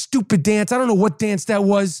fucking stupid dance. I don't know what dance that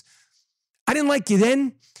was. I didn't like you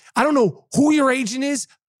then. I don't know who your agent is.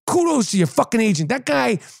 Kudos to your fucking agent. That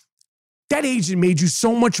guy, that agent made you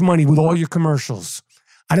so much money with all your commercials.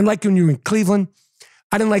 I didn't like you when you were in Cleveland.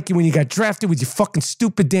 I didn't like you when you got drafted with your fucking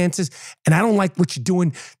stupid dances. And I don't like what you're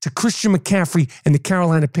doing to Christian McCaffrey and the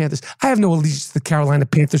Carolina Panthers. I have no allegiance to the Carolina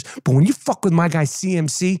Panthers, but when you fuck with my guy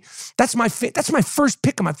CMC, that's my first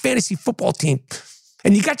pick of my fantasy football team.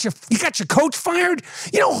 And you got your coach fired?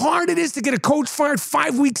 You know how hard it is to get a coach fired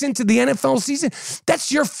 5 weeks into the NFL season?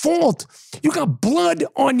 That's your fault. You got blood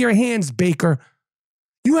on your hands, Baker.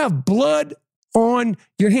 You have blood on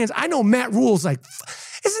your hands. I know Matt Rule's like,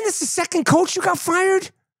 isn't this the second coach you got fired?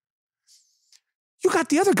 You got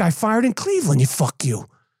the other guy fired in Cleveland, you fuck you.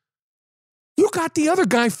 You got the other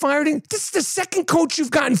guy fired in... This is the second coach you've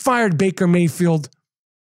gotten fired, Baker Mayfield.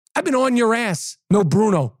 I've been on your ass. No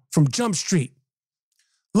Bruno from Jump Street.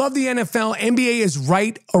 Love the NFL. NBA is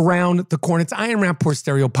right around the corner. It's Iron Rapport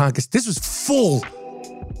Stereo Podcast. This was full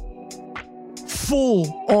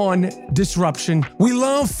on disruption. We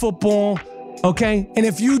love football, okay? And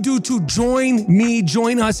if you do too, join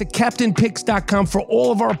us at CaptainPicks.com for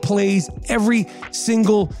all of our plays every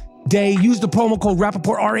single day. Use the promo code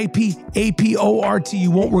Rappaport, R-A-P-A-P-O-R-T.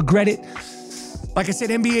 You won't regret it. Like I said,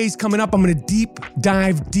 NBA is coming up. I'm going to deep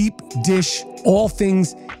dish all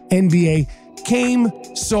things NBA. Came,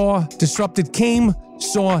 saw, disrupted.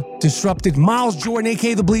 Miles Jordan,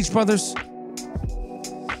 a.k.a. the Bleach Brothers.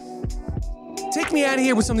 Take me out of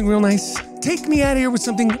here with something real nice. Take me out of here with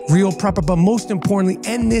something real proper. But most importantly,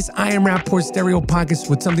 end this I Am Rapport Stereo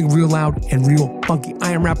Podcast with something real loud and real funky.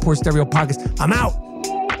 I Am Rapport Stereo Podcast. I'm out.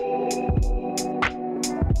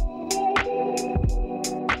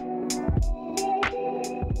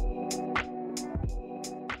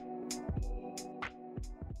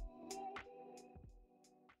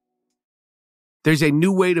 There's a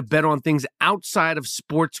new way to bet on things outside of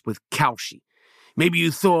sports with Kalshi. Maybe you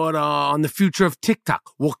thought on the future of TikTok.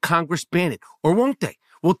 Will Congress ban it? Or won't they?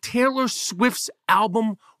 Will Taylor Swift's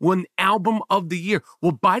album win Album of the Year?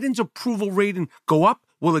 Will Biden's approval rating go up?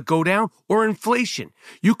 Will it go down? Or inflation?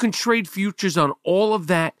 You can trade futures on all of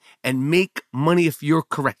that and make money if you're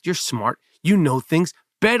correct. You're smart. You know things.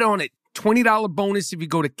 Bet on it. $20 bonus if you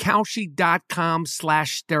go to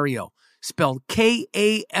Kalshi.com/stereo. Spelled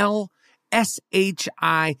Kalshi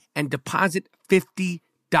and deposit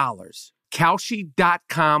 $50.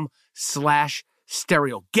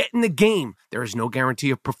 Kalshi.com/stereo. Get in the game. There is no guarantee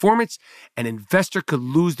of performance. An investor could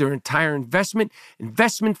lose their entire investment.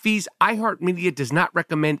 Investment fees. iHeartMedia does not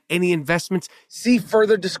recommend any investments. See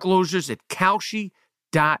further disclosures at Kalshi.com.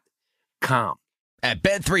 At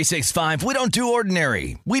Bet365, we don't do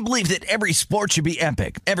ordinary. We believe that every sport should be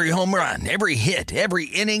epic. Every home run, every hit, every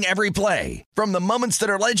inning, every play. From the moments that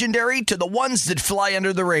are legendary to the ones that fly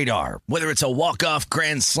under the radar. Whether it's a walk-off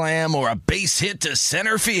grand slam or a base hit to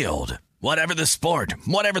center field. Whatever the sport,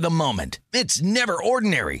 whatever the moment. It's never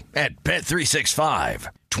ordinary at Bet365.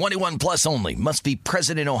 21 plus only. Must be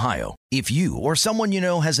present in Ohio. If you or someone you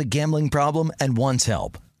know has a gambling problem and wants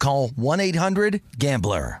help, call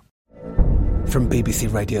 1-800-GAMBLER. From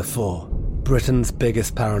BBC Radio 4, Britain's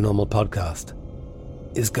biggest paranormal podcast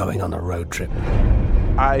is going on a road trip.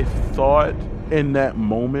 I thought in that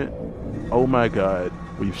moment, oh my God,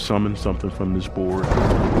 we've summoned something from this board.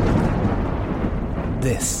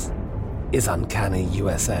 This is Uncanny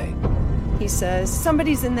USA. He says,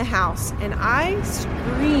 somebody's in the house, and I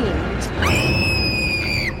screamed.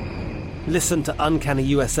 Listen to Uncanny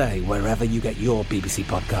USA wherever you get your BBC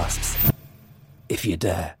podcasts, if you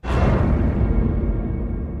dare.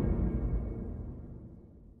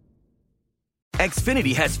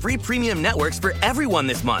 Xfinity has free premium networks for everyone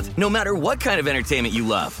this month, no matter what kind of entertainment you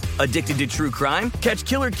love. Addicted to true crime? Catch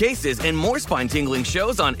killer cases and more spine-tingling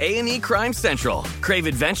shows on A&E Crime Central. Crave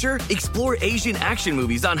adventure? Explore Asian action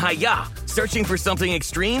movies on Hi-Ya. Searching for something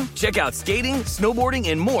extreme? Check out skating, snowboarding,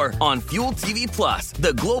 and more on Fuel TV Plus,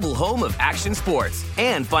 the global home of action sports.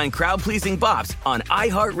 And find crowd-pleasing bops on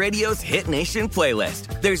iHeartRadio's Hit Nation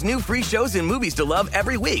playlist. There's new free shows and movies to love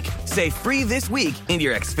every week. Say free this week in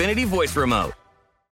your Xfinity voice remote.